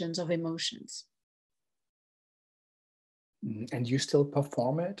reactions, of emotions. And you still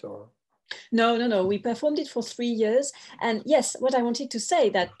perform it, or? No. We performed it for 3 years. And yes, what I wanted to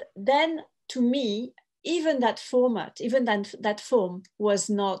say, that then to me, even that format, even that form was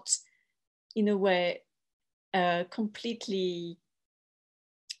not, in a way, completely,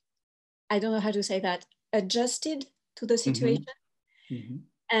 I don't know how to say that, adjusted to the situation. Mm-hmm.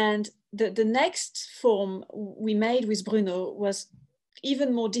 And the next form we made with Bruno was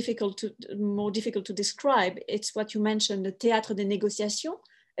even more difficult to describe. It's what you mentioned, the Théâtre de Négociations,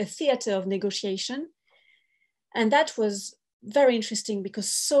 a theater of negotiation. And that was very interesting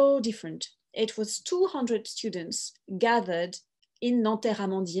because so different. It was 200 students gathered in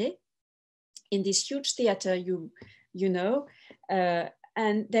Nanterre-Amandiers, in this huge theater, you know,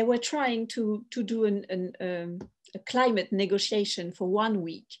 and they were trying to do a climate negotiation for 1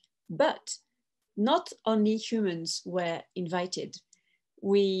 week, but not only humans were invited.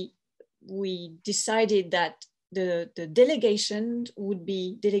 We decided that the delegation would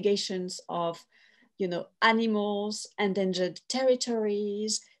be delegations of, you know, animals, endangered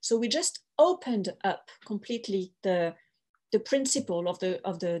territories. So we just opened up completely the principle of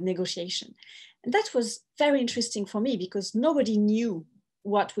the negotiation. And that was very interesting for me because nobody knew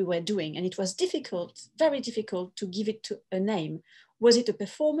what we were doing. And it was difficult, very difficult to give it a name. Was it a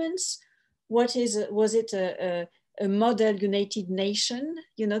performance? Was it a model United Nation,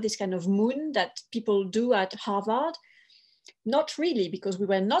 you know, this kind of moon that people do at Harvard? Not really, because we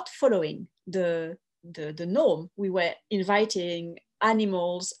were not following the norm. We were inviting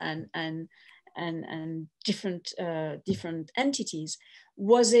animals and different entities.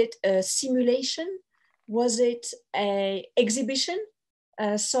 Was it a simulation? Was it an exhibition?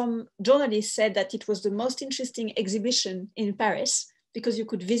 Some journalists said that it was the most interesting exhibition in Paris because you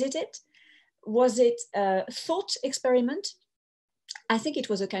could visit it. Was it a thought experiment? I think it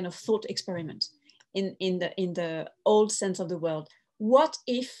was a kind of thought experiment in the old sense of the word. What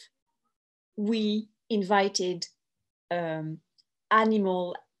if we invited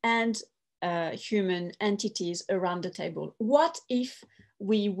animal and human entities around the table? What if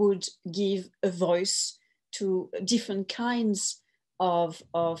we would give a voice to different kinds of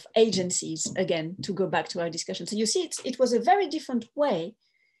agencies, again, to go back to our discussion? So you see, it was a very different way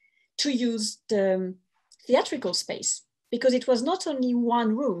to use the theatrical space, because it was not only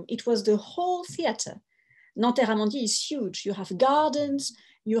one room, it was the whole theater. Nanterre-Amandiers is huge. You have gardens,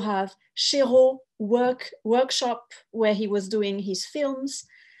 you have Chéreau workshop where he was doing his films.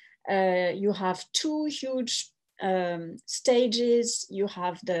 You have 2 huge stages. You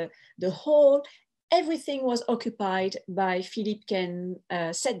have the hall. Everything was occupied by Philippe Ken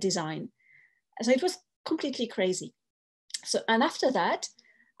set design. So it was completely crazy. So, and after that,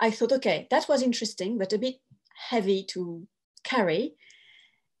 I thought, okay, that was interesting, but a bit heavy to carry.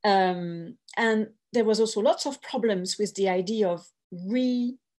 And there was also lots of problems with the idea of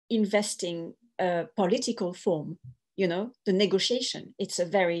reinvesting a political form, you know, the negotiation. It's a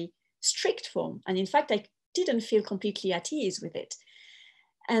very strict form. And in fact, I didn't feel completely at ease with it.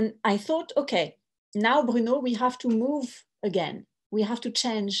 And I thought, okay, now, Bruno, we have to move again. We have to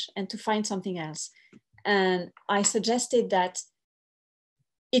change and to find something else. And I suggested that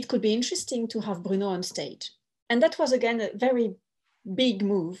it could be interesting to have Bruno on stage. And that was, again, a very big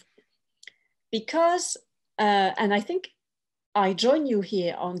move because, and I think I join you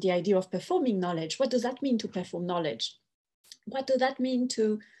here on the idea of performing knowledge. What does that mean to perform knowledge? What does that mean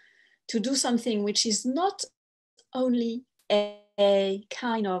to do something which is not only a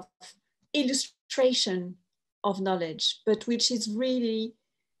kind of illustration of knowledge, but which is really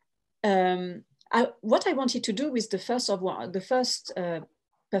what I wanted to do with the first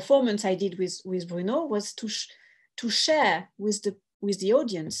performance I did with Bruno was to share with the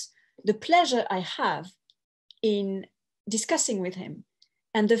audience the pleasure I have in discussing with him.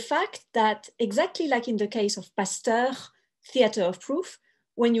 And the fact that, exactly like in the case of Pasteur, Theatre of Proof,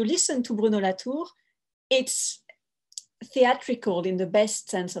 when you listen to Bruno Latour, it's theatrical in the best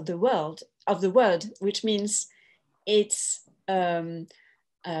sense of the word, which means it's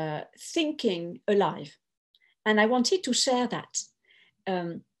thinking alive. And I wanted to share that.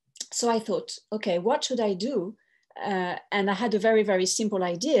 So I thought, okay, what should I do? And I had a very, very simple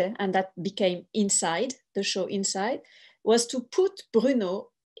idea, and that became Inside, the show Inside, was to put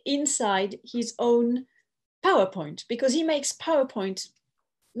Bruno inside his own PowerPoint, because he makes PowerPoint,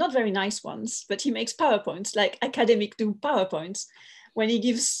 not very nice ones, but he makes PowerPoints like academic do PowerPoints when he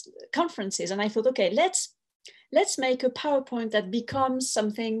gives conferences. And I thought, okay, let's make a PowerPoint that becomes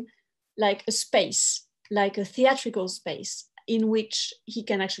something like a space, like a theatrical space in which he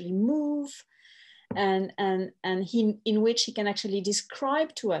can actually move and in which he can actually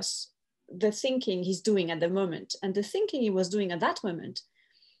describe to us the thinking he's doing at the moment. And the thinking he was doing at that moment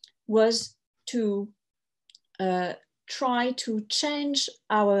was to try to change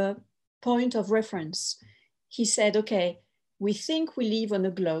our point of reference. He said, okay, we think we live on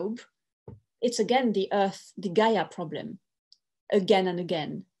a globe. it's again the Earth, the Gaia problem, again and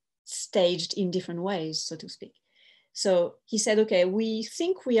again, staged in different ways, so to speak. So he said, okay, we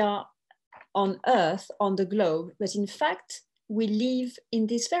think we are on Earth, on the globe, but in fact, we live in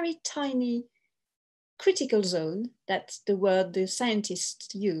this very tiny critical zone, that's the word the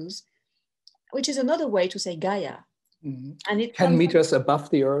scientists use, which is another way to say Gaia. Mm-hmm. And it 10 meters above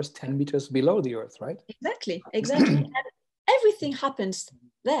the Earth, 10 meters below the Earth, right? Exactly. And everything happens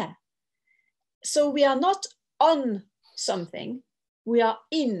there. So we are not on something, we are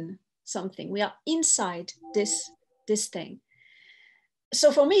in something, we are inside this thing.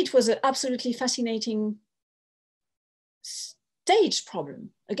 So for me, it was an absolutely fascinating stage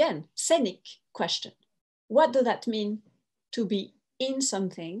problem. Again, scenic question. What does that mean to be in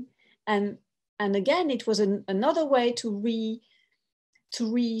something? And again, it was another way to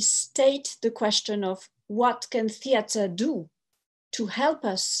restate the question of what can theater do to help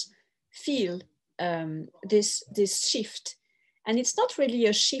us feel this shift. And it's not really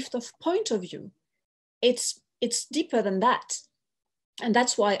a shift of point of view. It's deeper than that. And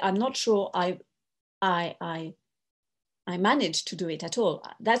that's why I'm not sure I managed to do it at all.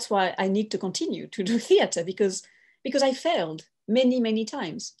 That's why I need to continue to do theater, because I failed many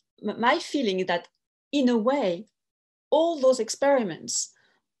times. My feeling is that in a way, all those experiments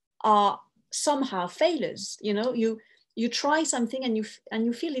are somehow failures. You know, you try something and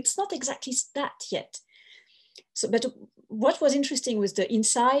you feel it's not exactly that yet. So, but what was interesting with the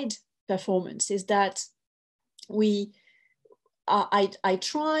inside performance is that I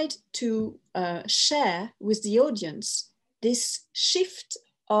tried to share with the audience this shift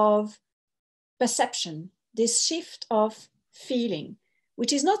of perception, this shift of feeling,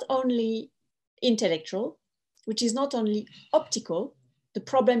 which is not only intellectual, which is not only optical. The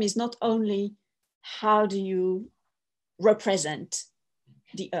problem is not only how do you represent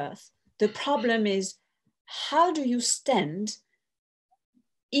the Earth. The problem is how do you stand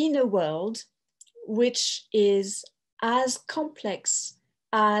in a world which is as complex,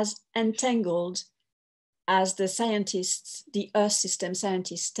 as entangled as the scientists, the Earth system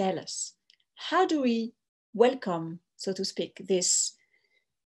scientists tell us. How do we welcome, so to speak, this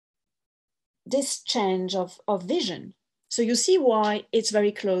change of vision? So you see why it's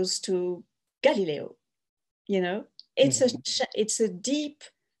very close to Galileo. You know, it's a deep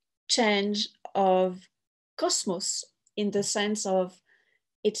change of cosmos, in the sense of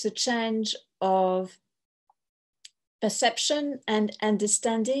it's a change of perception and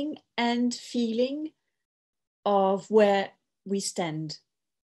understanding and feeling of where we stand.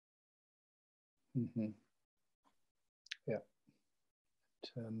 Mm-hmm. Yeah.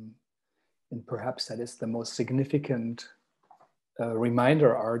 And perhaps that is the most significant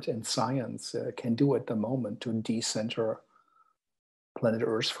reminder art and science can do at the moment, to decenter planet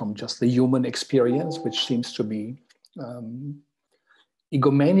Earth from just the human experience, which seems to be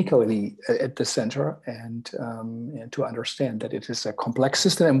egomanically at the center, and to understand that it is a complex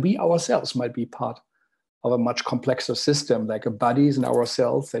system, and we ourselves might be part of a much complexer system, like bodies and our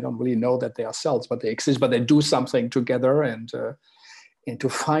cells. They don't really know that they are cells, but they exist, but they do something together, and to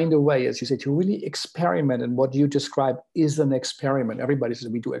find a way, as you say, to really experiment. And what you describe is an experiment. Everybody says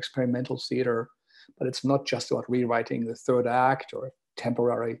we do experimental theater, but it's not just about rewriting the third act or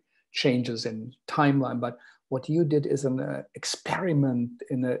temporary changes in timeline, but what you did is an experiment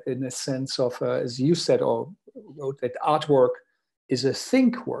in a sense of, as you said, or wrote, that artwork is a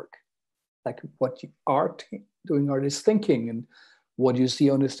think work. Like what art is thinking, and what you see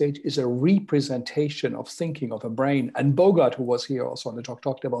on the stage is a representation of thinking, of a brain. And Bogart, who was here also on the talk,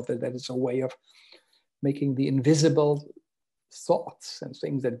 talked about that it's a way of making the invisible thoughts and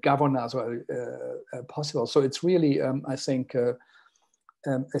things that govern us possible. So it's really, I think, a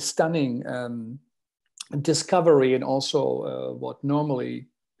stunning discovery, and also what normally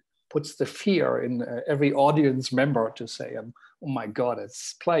puts the fear in every audience member to say, oh my God,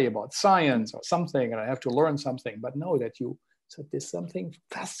 it's play about science or something, and I have to learn something. But know that you said there's something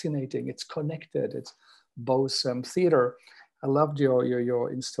fascinating. It's connected. It's both theater. I loved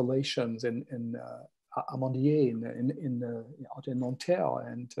your installations in Amandiers, out in Nanterre,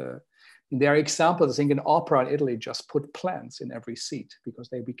 and there are examples. I think in opera in Italy just put plants in every seat because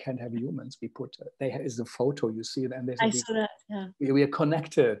we can't have humans. We put is the photo you see, and they saw that. Yeah. We are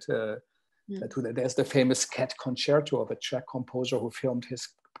connected to that. There's the famous cat concerto of a Czech composer who filmed his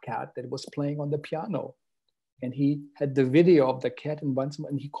cat that was playing on the piano, and he had the video of the cat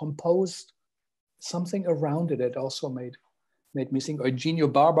and he composed something around it. It also made me think. Eugenio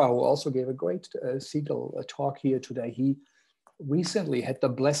Barba, who also gave a great Segal talk here today, he recently had the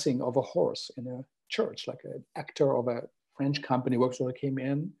blessing of a horse in a church, like an actor of a French company workshop came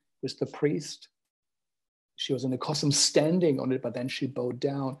in with the priest. She was in a costume standing on it, but then she bowed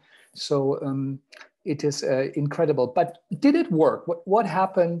down. So it is incredible. But did it work? What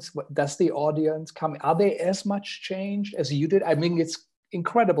happens? Does the audience come? Are they as much changed as you did? I mean, it's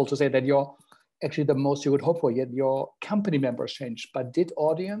incredible to say that you're actually the most you would hope for, yet your company members changed. But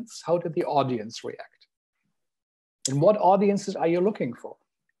how did the audience react? And what audiences are you looking for?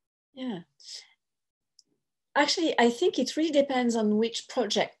 Yeah. Actually, I think it really depends on which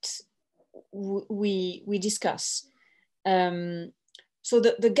project we discuss. So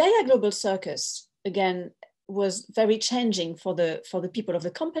the Gaïa Global Circus, again, was very changing for the people of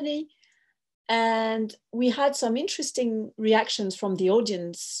the company. And we had some interesting reactions from the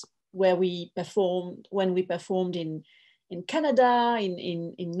audience when we performed in Canada,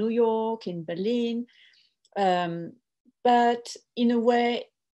 in New York, in Berlin. But in a way,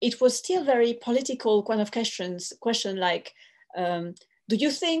 it was still very political kind of question like, do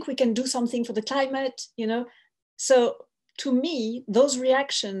you think we can do something for the climate? You know, so to me, those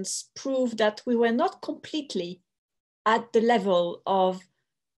reactions prove that we were not completely at the level of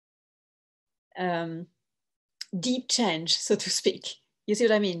deep change, so to speak. You see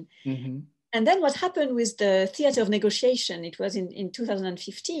what I mean? Mm-hmm. And then what happened with the Theatre of Negotiation, it was in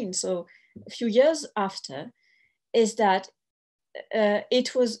 2015, so a few years after, is that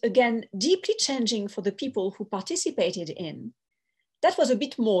it was again deeply changing for the people who participated in. That was a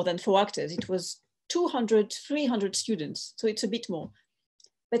bit more than 4 actors. It was 200, 300 students, so it's a bit more.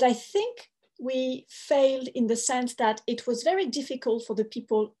 But I think we failed in the sense that it was very difficult for the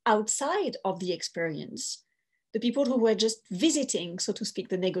people outside of the experience, the people who were just visiting, so to speak,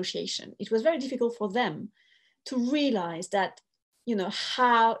 the negotiation. It was very difficult for them to realize that, you know,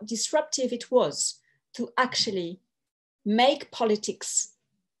 how disruptive it was to actually make politics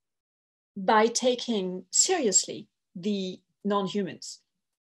by taking seriously the non-humans.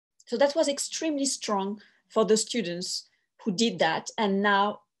 So that was extremely strong for the students who did that. And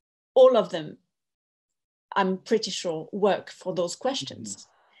now all of them, I'm pretty sure, work for those questions.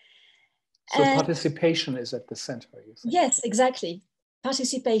 Mm-hmm. So participation is at the center, you think? Yes, exactly.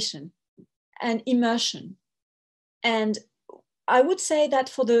 Participation and immersion. And I would say that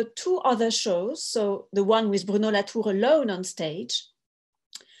for the 2 other shows, so the one with Bruno Latour alone on stage,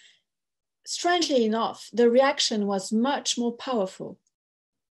 strangely enough, the reaction was much more powerful.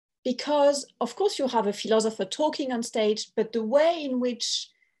 Because, of course, you have a philosopher talking on stage, but the way in which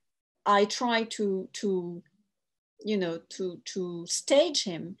I try to stage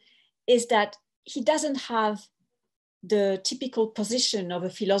him is that he doesn't have the typical position of a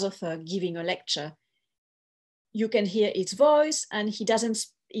philosopher giving a lecture. You can hear his voice, and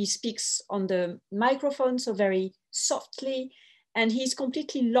he speaks on the microphone, so very softly, and he's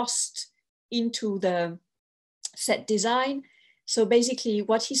completely lost into the set design. So basically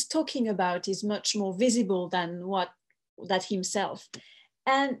what he's talking about is much more visible than that himself.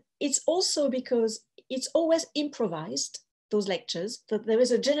 And it's also because it's always improvised, those lectures, that there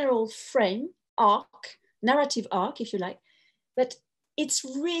is a general frame, narrative arc, if you like, but it's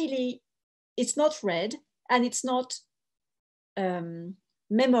not read and it's not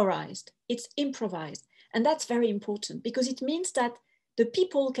memorized, it's improvised. And that's very important because it means that the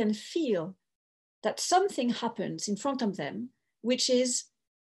people can feel that something happens in front of them, which is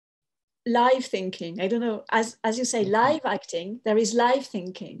live thinking. I don't know, as you say, mm-hmm. live acting, there is live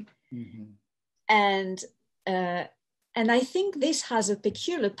thinking. Mm-hmm. And I think this has a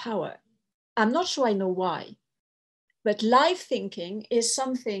peculiar power. I'm not sure I know why, but live thinking is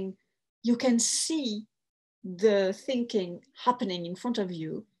something you can see the thinking happening in front of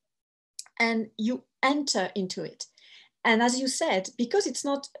you and you enter into it. And as you said, because it's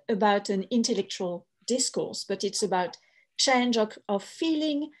not about an intellectual discourse, but it's about change of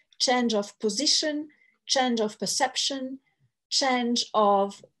feeling, change of position, change of perception, change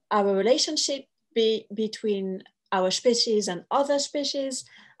of our relationship between our species and other species,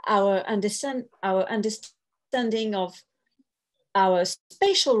 our understanding of our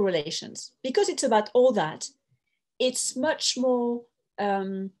spatial relations. Because it's about all that, it's much more,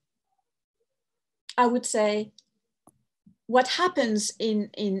 I would say, what happens in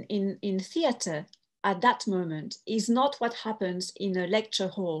theatre at that moment is not what happens in a lecture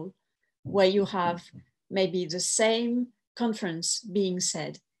hall where you have maybe the same conference being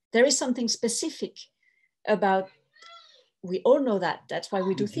said. There is something specific about, we all know that, that's why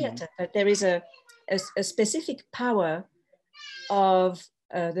we do theatre, but there is a specific power of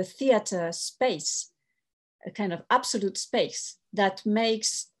the theatre space, a kind of absolute space that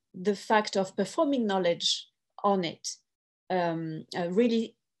makes the fact of performing knowledge on it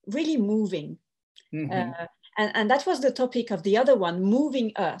really, really moving. Mm-hmm. And that was the topic of the other one,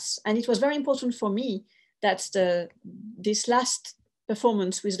 moving Earth. And it was very important for me that this last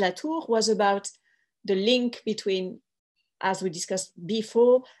performance with Latour was about the link between, as we discussed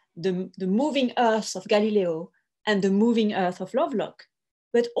before, the moving Earth of Galileo and the moving Earth of Lovelock,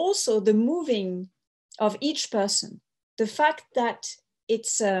 but also the moving of each person. The fact that it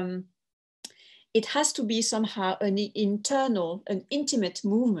has to be somehow an internal, an intimate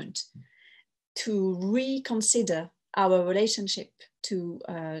movement to reconsider our relationship to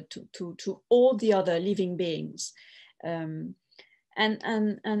all the other living beings. And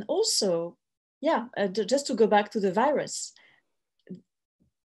also, yeah, just to go back to the virus,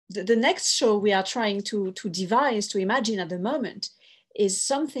 the next show we are trying to devise, to imagine at the moment, is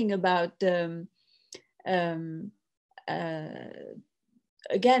something about the,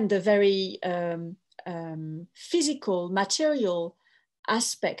 again, the very physical, material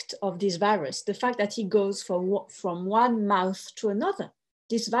aspect of this virus, the fact that it goes from one mouth to another.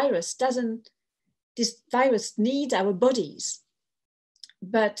 This virus needs our bodies,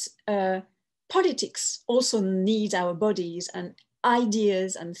 but politics also needs our bodies, and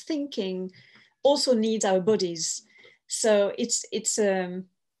ideas and thinking also needs our bodies. So it's a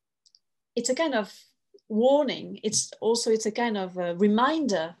kind of warning. It's a kind of a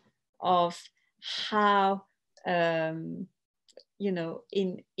reminder of how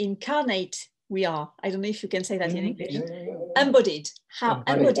incarnate we are. I don't know if you can say that in English. Yeah. Embodied, how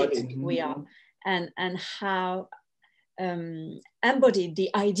embodied we are, and how embodied the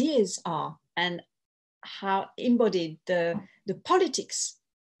ideas are, and how embodied the politics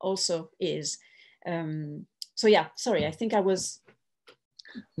also is. So yeah, sorry, I think I was.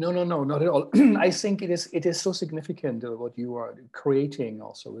 No, not at all. I think it is so significant what you are creating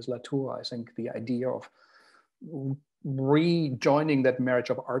also with Latour. I think the idea of rejoining that marriage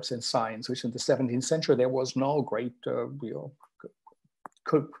of arts and science, which in the 17th century there was no great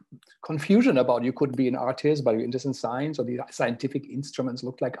confusion about. You could be an artist, but you're interested in science, or the scientific instruments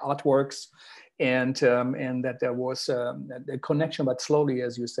looked like artworks, and that there was a connection. But slowly,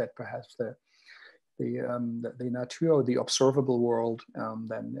 as you said, perhaps the nature, the observable world,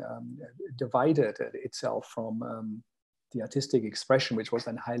 then divided itself from the artistic expression, which was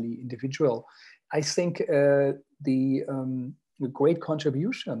then highly individual. I think the great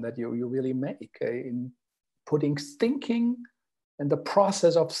contribution that you really make in putting thinking and the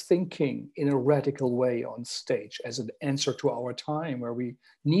process of thinking in a radical way on stage as an answer to our time, where we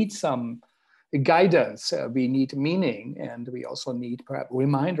need some guidance, we need meaning, and we also need perhaps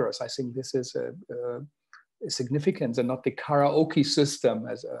reminders. I think this is a significance, and not the karaoke system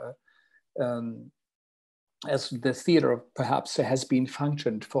as the theater perhaps has been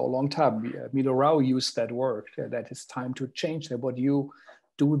functioned for a long time. Milo Rao used that word, that it's time to change that. What you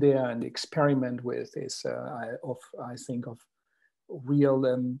do there and experiment with is, I think, of real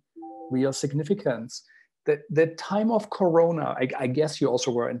significance. The time of Corona, I guess you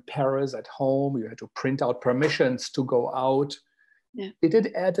also were in Paris at home, you had to print out permissions to go out. Yeah. Did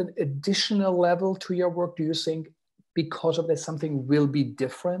it add an additional level to your work? Do you think because of this something will be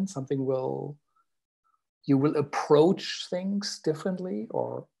different? You will approach things differently,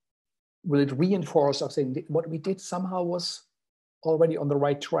 or will it reinforce of saying what we did somehow was already on the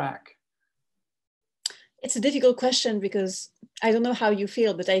right track? It's a difficult question, because I don't know how you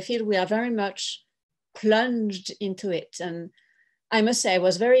feel, but I feel we are very much plunged into it. And I must say, I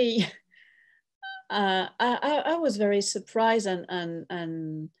was very, I was very surprised,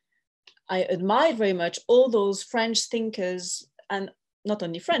 and I admired very much all those French thinkers, and not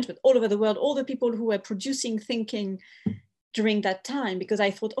only French, but all over the world, all the people who were producing thinking during that time, because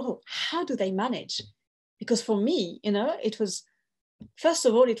I thought, oh, how do they manage? Because for me, it was, first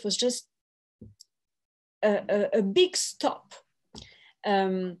of all, it was just a big stop.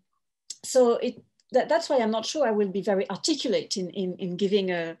 So that's why I'm not sure I will be very articulate in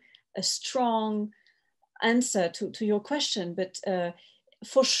giving a strong answer to your question, but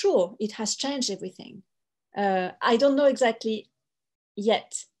for sure, it has changed everything. I don't know exactly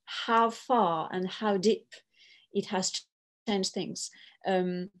yet how far and how deep it has changed things.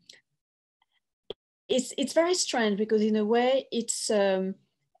 It's very strange, because in a way it's a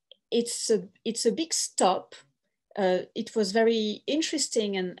big stop. It was very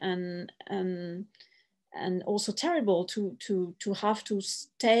interesting and also terrible to have to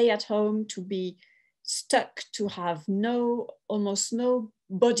stay at home, to be stuck, to have almost no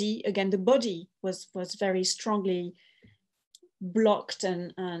body. Again, the body was very strongly blocked,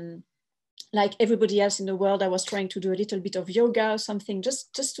 and like everybody else in the world, I was trying to do a little bit of yoga or something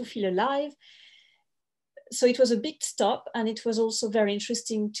just to feel alive. So it was a big stop, and it was also very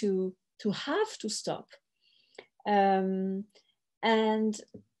interesting to have to stop. And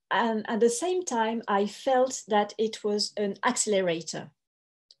at the same time, I felt that it was an accelerator,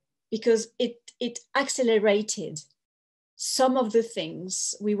 because it accelerated some of the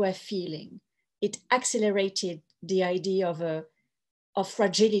things we were feeling. It accelerated the idea of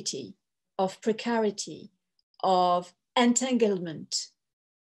fragility, of precarity, of entanglement,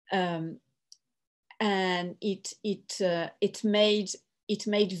 and it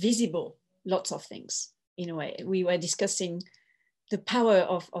made visible lots of things. In a way, we were discussing the power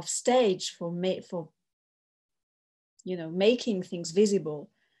of stage for making things visible,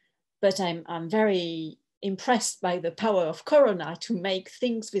 but I'm very impressed by the power of Corona to make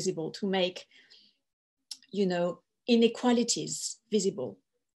things visible, to make inequalities visible,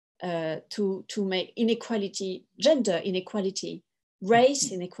 to make inequality, gender inequality,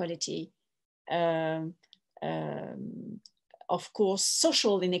 race inequality, of course,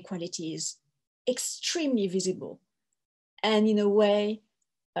 social inequalities, extremely visible, and in a way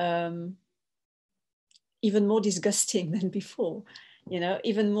even more disgusting than before,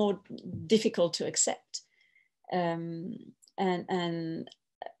 even more difficult to accept.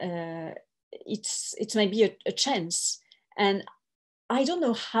 It's maybe a chance, and I don't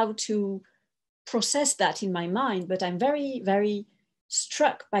know how to process that in my mind, but I'm very, very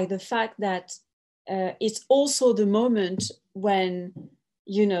struck by the fact that it's also the moment when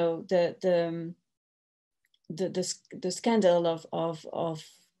the scandal of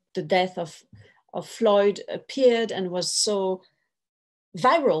the death of Floyd appeared and was so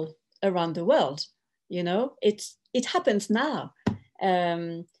viral around the world. It happens now.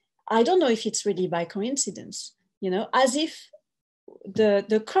 I don't know if it's really by coincidence, as if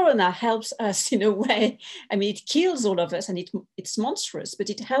the corona helps us in a way. I mean, it kills all of us and it's monstrous, but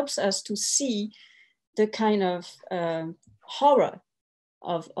it helps us to see the kind of horror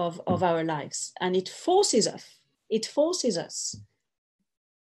of our lives, and it forces us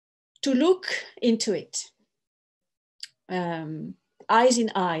to look into it. Eyes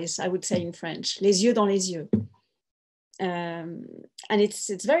in eyes, I would say in French, les yeux dans les yeux. And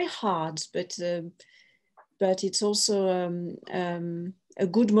it's very hard, but it's also a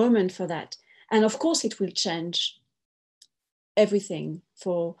good moment for that. And of course, it will change everything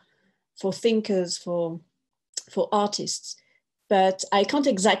for thinkers, for artists. But I can't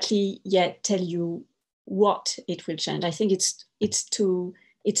exactly yet tell you what it will change. I think it's too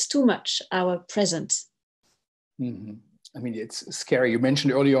much our present. Mm-hmm. I mean, it's scary. You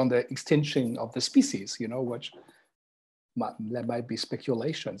mentioned earlier on the extinction of the species, which there might be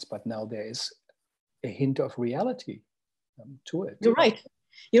speculations, but now there is a hint of reality to it. You're right.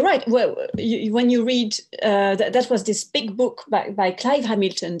 Well, when you read, that was this big book by Clive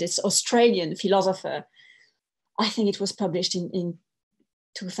Hamilton, this Australian philosopher. I think it was published in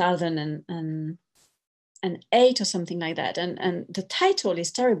 2008 or something like that. And the title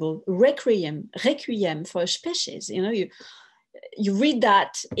is terrible, Requiem for a Species. You read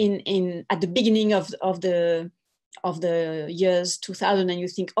that at the beginning of the years 2000, and you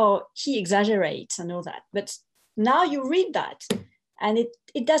think, oh, he exaggerates and all that. But now you read that and it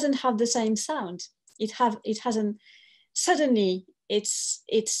doesn't have the same sound. It hasn't, suddenly it's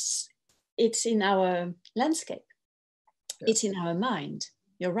in our landscape. Yeah. It's in our mind.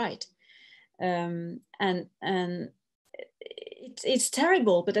 You're right. And it's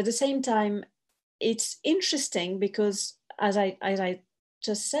terrible, but at the same time, it's interesting because, as I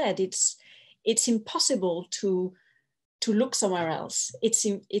just said, it's impossible to look somewhere else. It's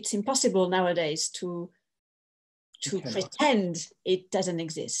impossible nowadays to pretend it doesn't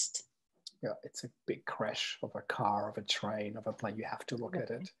exist. Yeah, it's a big crash of a car, of a train, of a plane. You have to look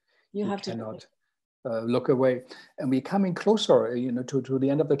at it. You cannot look away. And we're coming closer, to the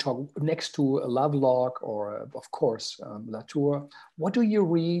end of the talk. Next to a Lovelock or, of course, Latour. What do you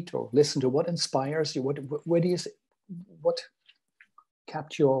read or listen to? What inspires you? What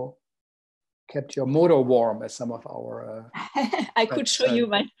kept your motor warm, as some of our I could show you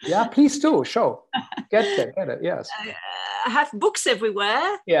my yeah, please do show. Get it. Yes, I have books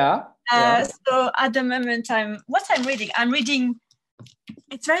everywhere. Yeah. So at the moment, I'm reading,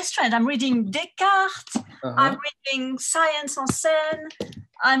 it's very strange, I'm reading Descartes. I'm reading Science en scène.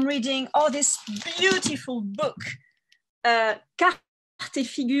 I'm reading this beautiful book, Cartes et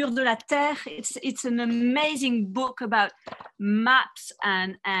figures de la Terre. It's an amazing book about maps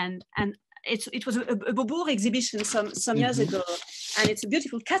and it was a Beaubourg exhibition some years ago, and it's a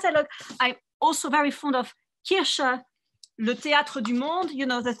beautiful catalogue. I'm also very fond of Kircher, Le Théâtre du Monde,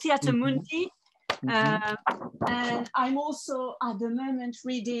 the Theatre Mundi. And I'm also at the moment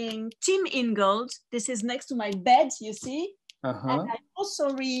reading Tim Ingold. This is next to my bed, you see. Uh-huh. And I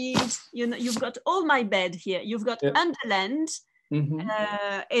also read, you know, you've got all my bed here. You've got Underland. Mm-hmm.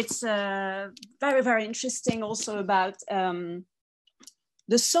 It's very, very interesting also about the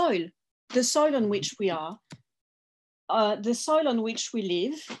soil on which we are, the soil on which we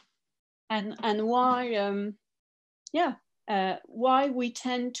live, and why, why we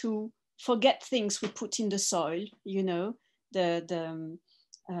tend to forget things we put in the soil, you know, les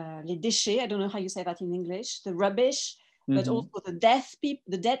déchets, I don't know how you say that in English, the rubbish, but also the dead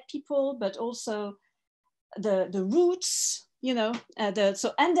people, but also the roots, you know.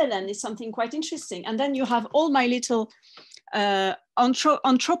 So Underland is something quite interesting. And then you have all my little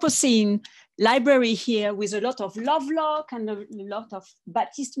Anthropocene library here with a lot of Lovelock and a lot of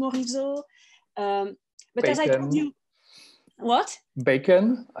Baptiste Morisot. But Bacon. as I told you, what?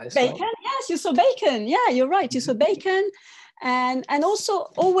 Bacon. Bacon, yes, you saw Bacon. Yeah, you're right, you saw Bacon. And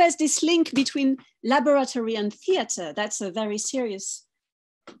also always this link between laboratory and theater. That's a very serious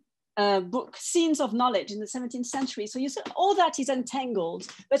book, Scenes of Knowledge in the 17th century. So you see all that is entangled.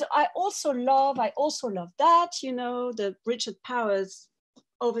 But I also love that, you know, the Richard Powers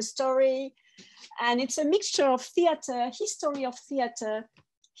over story. And it's a mixture of theater, history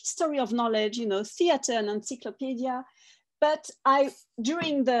of knowledge, you know, theater and encyclopedia. But and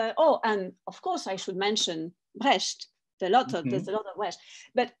of course I should mention Brecht. There's a lot of Brecht.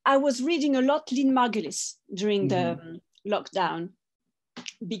 But I was reading a lot Lynn Margulis during the lockdown,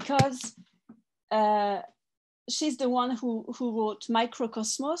 because she's the one who wrote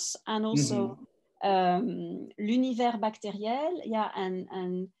Microcosmos and also L'univers bactériel. Yeah,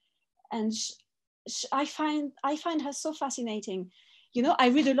 and I find her so fascinating. You know, I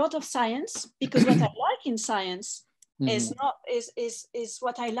read a lot of science because what I like in science is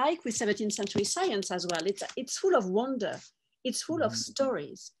what I like with 17th century science as well. It's full of wonder. It's full of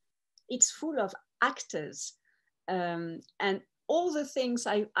stories. It's full of actors, and all the things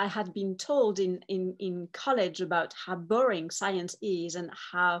I had been told in college about how boring science is and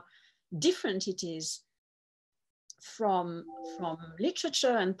how different it is from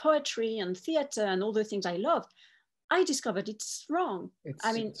literature and poetry and theater and all the things I loved, I discovered it's wrong. It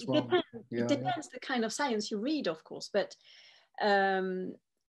depends the kind of science you read, of course, but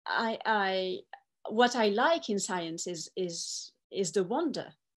what I like in science is the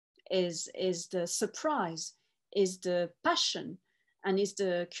wonder, is the surprise, is the passion, and is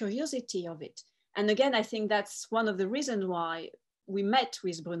the curiosity of it. And again, I think that's one of the reasons why we met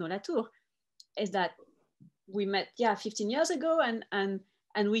with Bruno Latour, is that we met 15 years ago,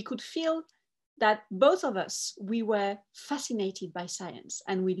 and we could feel that both of us, we were fascinated by science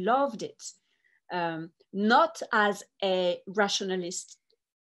and we loved it, not as a rationalist,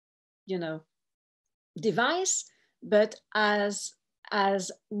 you know, device, but as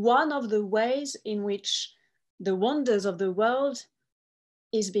one of the ways in which the wonders of the world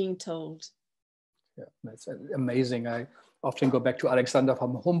is being told. Yeah, that's amazing. I often go back to Alexander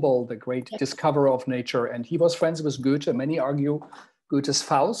von Humboldt, the great discoverer of nature, and he was friends with Goethe. Many argue Goethe's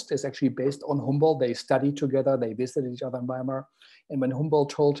Faust is actually based on Humboldt. They studied together, they visited each other in Weimar. And when Humboldt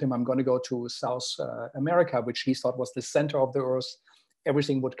told him, I'm going to go to South America, which he thought was the center of the earth,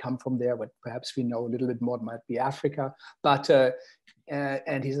 everything would come from there, but perhaps we know a little bit more, it might be Africa. But,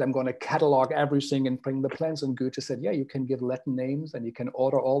 and he said, I'm going to catalog everything and bring the plants. And Goethe said, yeah, you can give Latin names and you can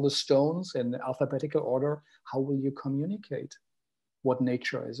order all the stones in alphabetical order. How will you communicate what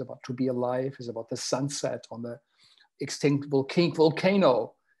nature is about? To be alive is about the sunset on the extinct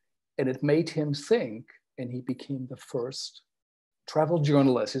volcano. And it made him think, and he became the first travel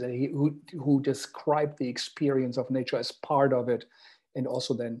journalist who described the experience of nature as part of it, and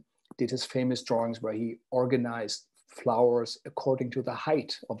also then did his famous drawings where he organized flowers according to the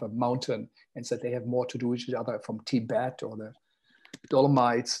height of a mountain and said they have more to do with each other from Tibet or the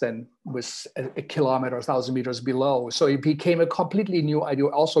Dolomites than with a kilometer, 1,000 meters below. So it became a completely new idea,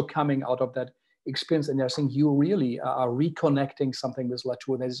 also coming out of that experience. And I think you really are reconnecting something with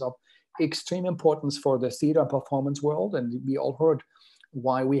Latour that is of extreme importance for the theater and performance world. And we all heard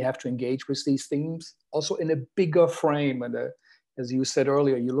why we have to engage with these themes also in a bigger frame. And as you said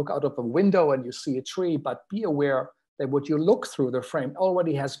earlier, you look out of a window and you see a tree, but be aware that what you look through the frame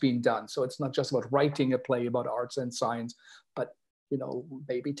already has been done. So it's not just about writing a play about arts and science, but you know,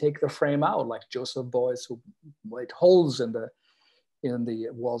 maybe take the frame out, like Joseph Beuys, who made holes in the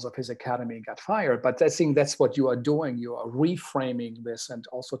walls of his academy and got fired. But I think that's what you are doing. You are reframing this and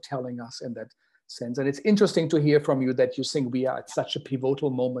also telling us in that sense. And it's interesting to hear from you that you think we are at such a pivotal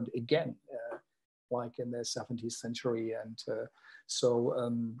moment again, like in the 17th century. And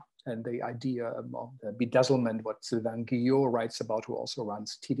and the idea of the bedazzlement, what Sylvain Guillot writes about, who also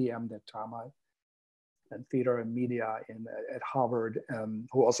runs TDM, the Thermal and theater and media at Harvard,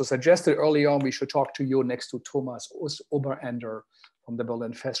 who also suggested early on we should talk to you next to Thomas Oberender from the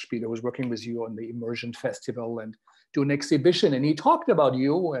Berlin Festspiele, who was working with you on the Immersion Festival and do an exhibition. And he talked about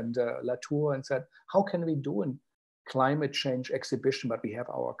you and Latour and said, how can we do a climate change exhibition, but we have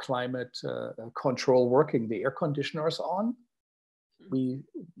our climate control working, the air conditioners on. We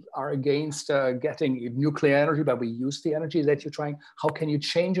are against getting nuclear energy, but we use the energy that you're trying. How can you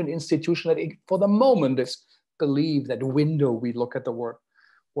change an institution that for the moment is believe that window we look at the work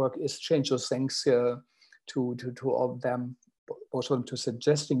is changed? So thanks to all of them, also to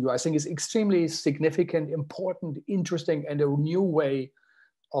suggesting you. I think it's extremely significant, important, interesting, and a new way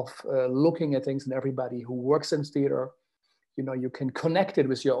of looking at things. And everybody who works in theater, you know, you can connect it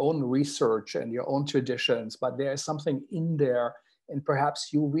with your own research and your own traditions, but there is something in there. And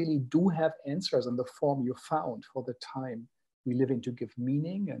perhaps you really do have answers in the form you found for the time we live in, to give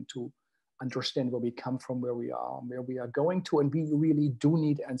meaning and to understand where we come from, where we are, and where we are going to. And we really do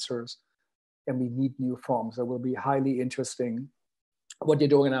need answers, and we need new forms. That will be highly interesting what you're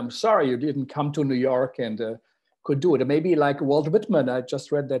doing. And I'm sorry you didn't come to New York and could do it. Maybe like Walt Whitman, I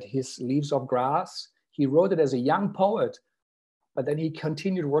just read that his Leaves of Grass, he wrote it as a young poet, but then he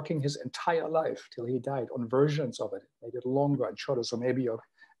continued working his entire life till he died on versions of it, made it longer and shorter. So maybe your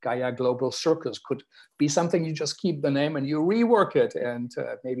Gaïa Global Circus could be something you just keep the name and you rework it. And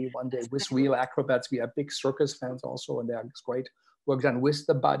maybe one day with real acrobats, we are big circus fans also, and there's great work done with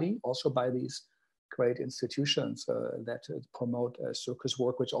the body, also by these great institutions that promote circus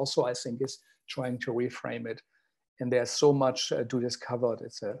work, which also I think is trying to reframe it. And there's so much to discover.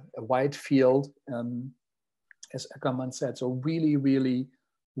 It's a wide field. As Ackerman said, so really, really,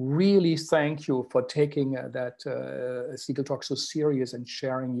 really thank you for taking that Segal Talk so serious and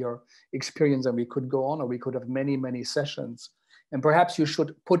sharing your experience. And we could go on, or we could have many, many sessions. And perhaps you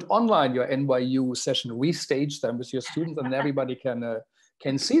should put online your NYU session, restage them with your students, and everybody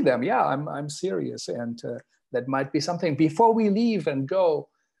can see them. Yeah, I'm serious, and that might be something. Before we leave and go,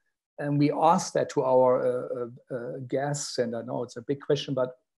 and we ask that to our guests, and I know it's a big question,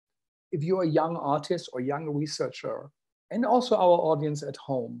 but if you're a young artist or young researcher, and also our audience at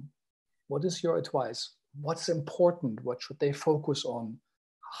home, what is your advice? What's important? What should they focus on?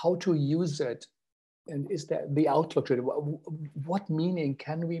 How to use it? And is that the outlook to it? What meaning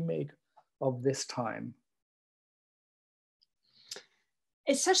can we make of this time?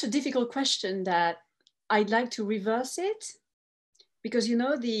 It's such a difficult question that I'd like to reverse it, because, you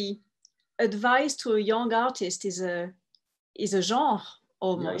know, the advice to a young artist is a genre.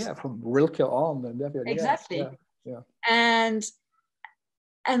 Almost. Yeah, from Rilke on. And exactly. Yes, yeah.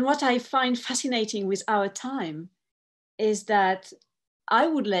 And what I find fascinating with our time is that I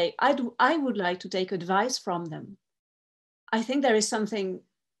would like to take advice from them. I think there is something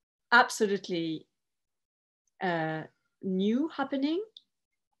absolutely new happening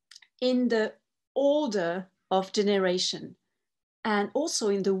in the order of generation, and also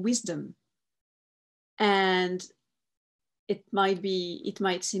in the wisdom. And it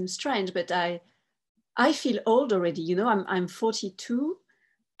might seem strange, but I feel old already. You know, I'm 42,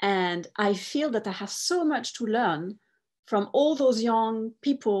 and I feel that I have so much to learn from all those young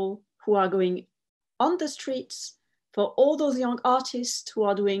people who are going on the streets, for all those young artists who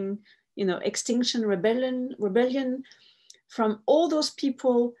are doing, you know, Extinction Rebellion, from all those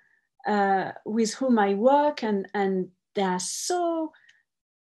people with whom I work, and they are so,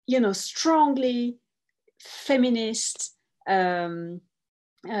 you know, strongly feminist,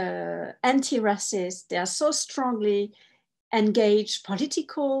 anti-racist. They are so strongly engaged,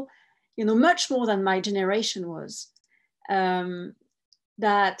 political, you know, much more than my generation was,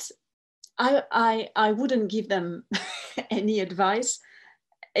 that I wouldn't give them any advice,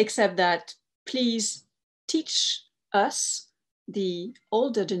 except that please teach us, the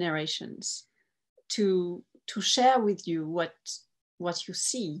older generations, to share with you what you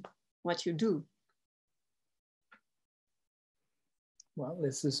see, what you do. Well,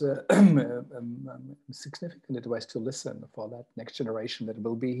 this is a significant advice to listen for that next generation that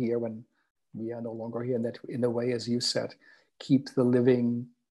will be here when we are no longer here, and that in a way, as you said, keep the living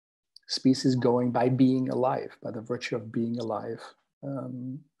species going by being alive, by the virtue of being alive.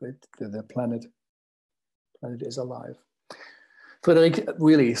 The planet is alive. Frédérique,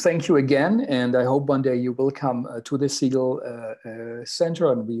 really, thank you again. And I hope one day you will come to the Segal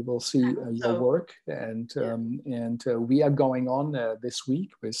Center, and we will see your work. And we are going on this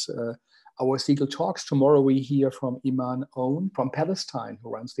week with our Segal Talks. Tomorrow we hear from Iman Own from Palestine, who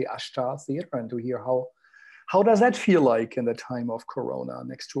runs the Ashtar Theater, and to hear how does that feel like in the time of Corona,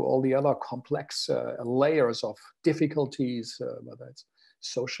 next to all the other complex layers of difficulties, whether it's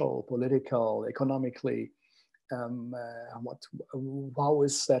social, political, economically. How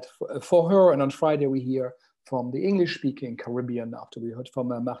is that for her? And on Friday we hear from the English-speaking Caribbean, after we heard from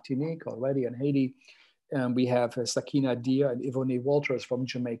Martinique already and Haiti. We have Sakina Deer and Yvonne Walters from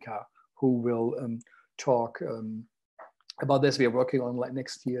Jamaica, who will talk about this. We are working on like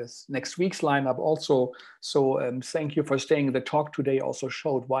next week's lineup also. So thank you for staying. The talk today also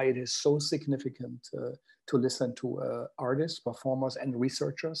showed why it is so significant to listen to artists, performers, and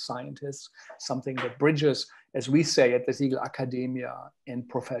researchers, scientists, something that bridges, as we say at the Segal, academia and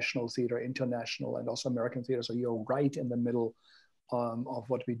professional theater, international and also American theater. So you're right in the middle of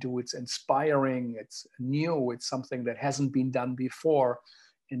what we do. It's inspiring, it's new, it's something that hasn't been done before.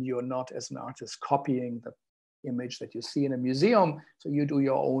 And you're not, as an artist, copying the image that you see in a museum. So you do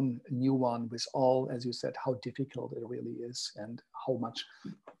your own new one with all, as you said, how difficult it really is and how much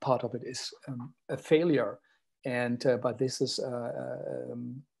part of it is a failure. And but this is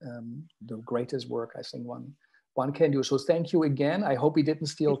the greatest work I think one can do. So thank you again. I hope we didn't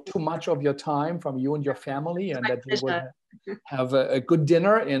steal too much of your time from you and your family, and that you will have a good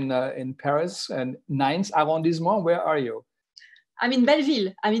dinner in Paris and 9th arrondissement. Where are you? I'm in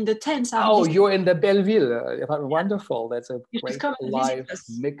Belleville. I'm in the 10th. Oh, you're in the Belleville. Wonderful. That's a great, alive,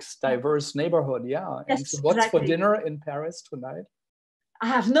 mixed, diverse neighborhood. Yeah. Yes, and so what's exactly. for dinner in Paris tonight? I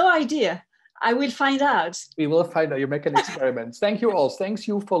have no idea. I will find out. We will find out. You make an experiment. Thank you all. Thanks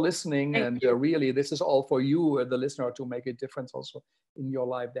you for listening. And really, this is all for you, the listener, to make a difference also in your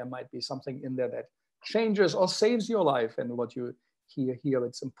life. There might be something in there that changes or saves your life. And what you hear here,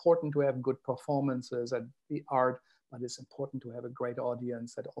 it's important to have good performances and the art, but it's important to have a great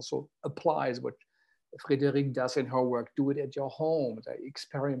audience that also applies what Frédérique does in her work. Do it at your home,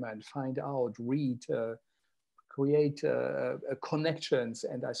 experiment, find out, read, create connections.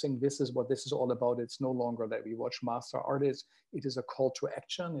 And I think this is what this is all about. It's no longer that we watch master artists. It is a call to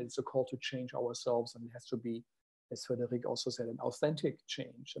action. It's a call to change ourselves. And it has to be, as Frédérique also said, an authentic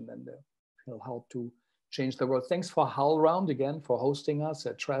change. And then it'll help to change the world. Thanks for HowlRound again for hosting us,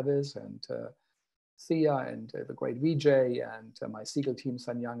 Travis and Thea and the great Vijay and my Segal team,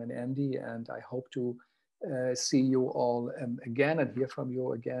 Sanyang and Andy. And I hope to see you all again and hear from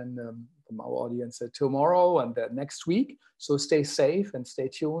you again from our audience tomorrow and next week. So stay safe and stay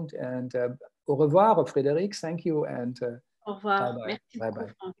tuned. And au revoir, Frédérique. Thank you. And au revoir. bye-bye.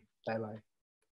 Bye-bye. Bye-bye.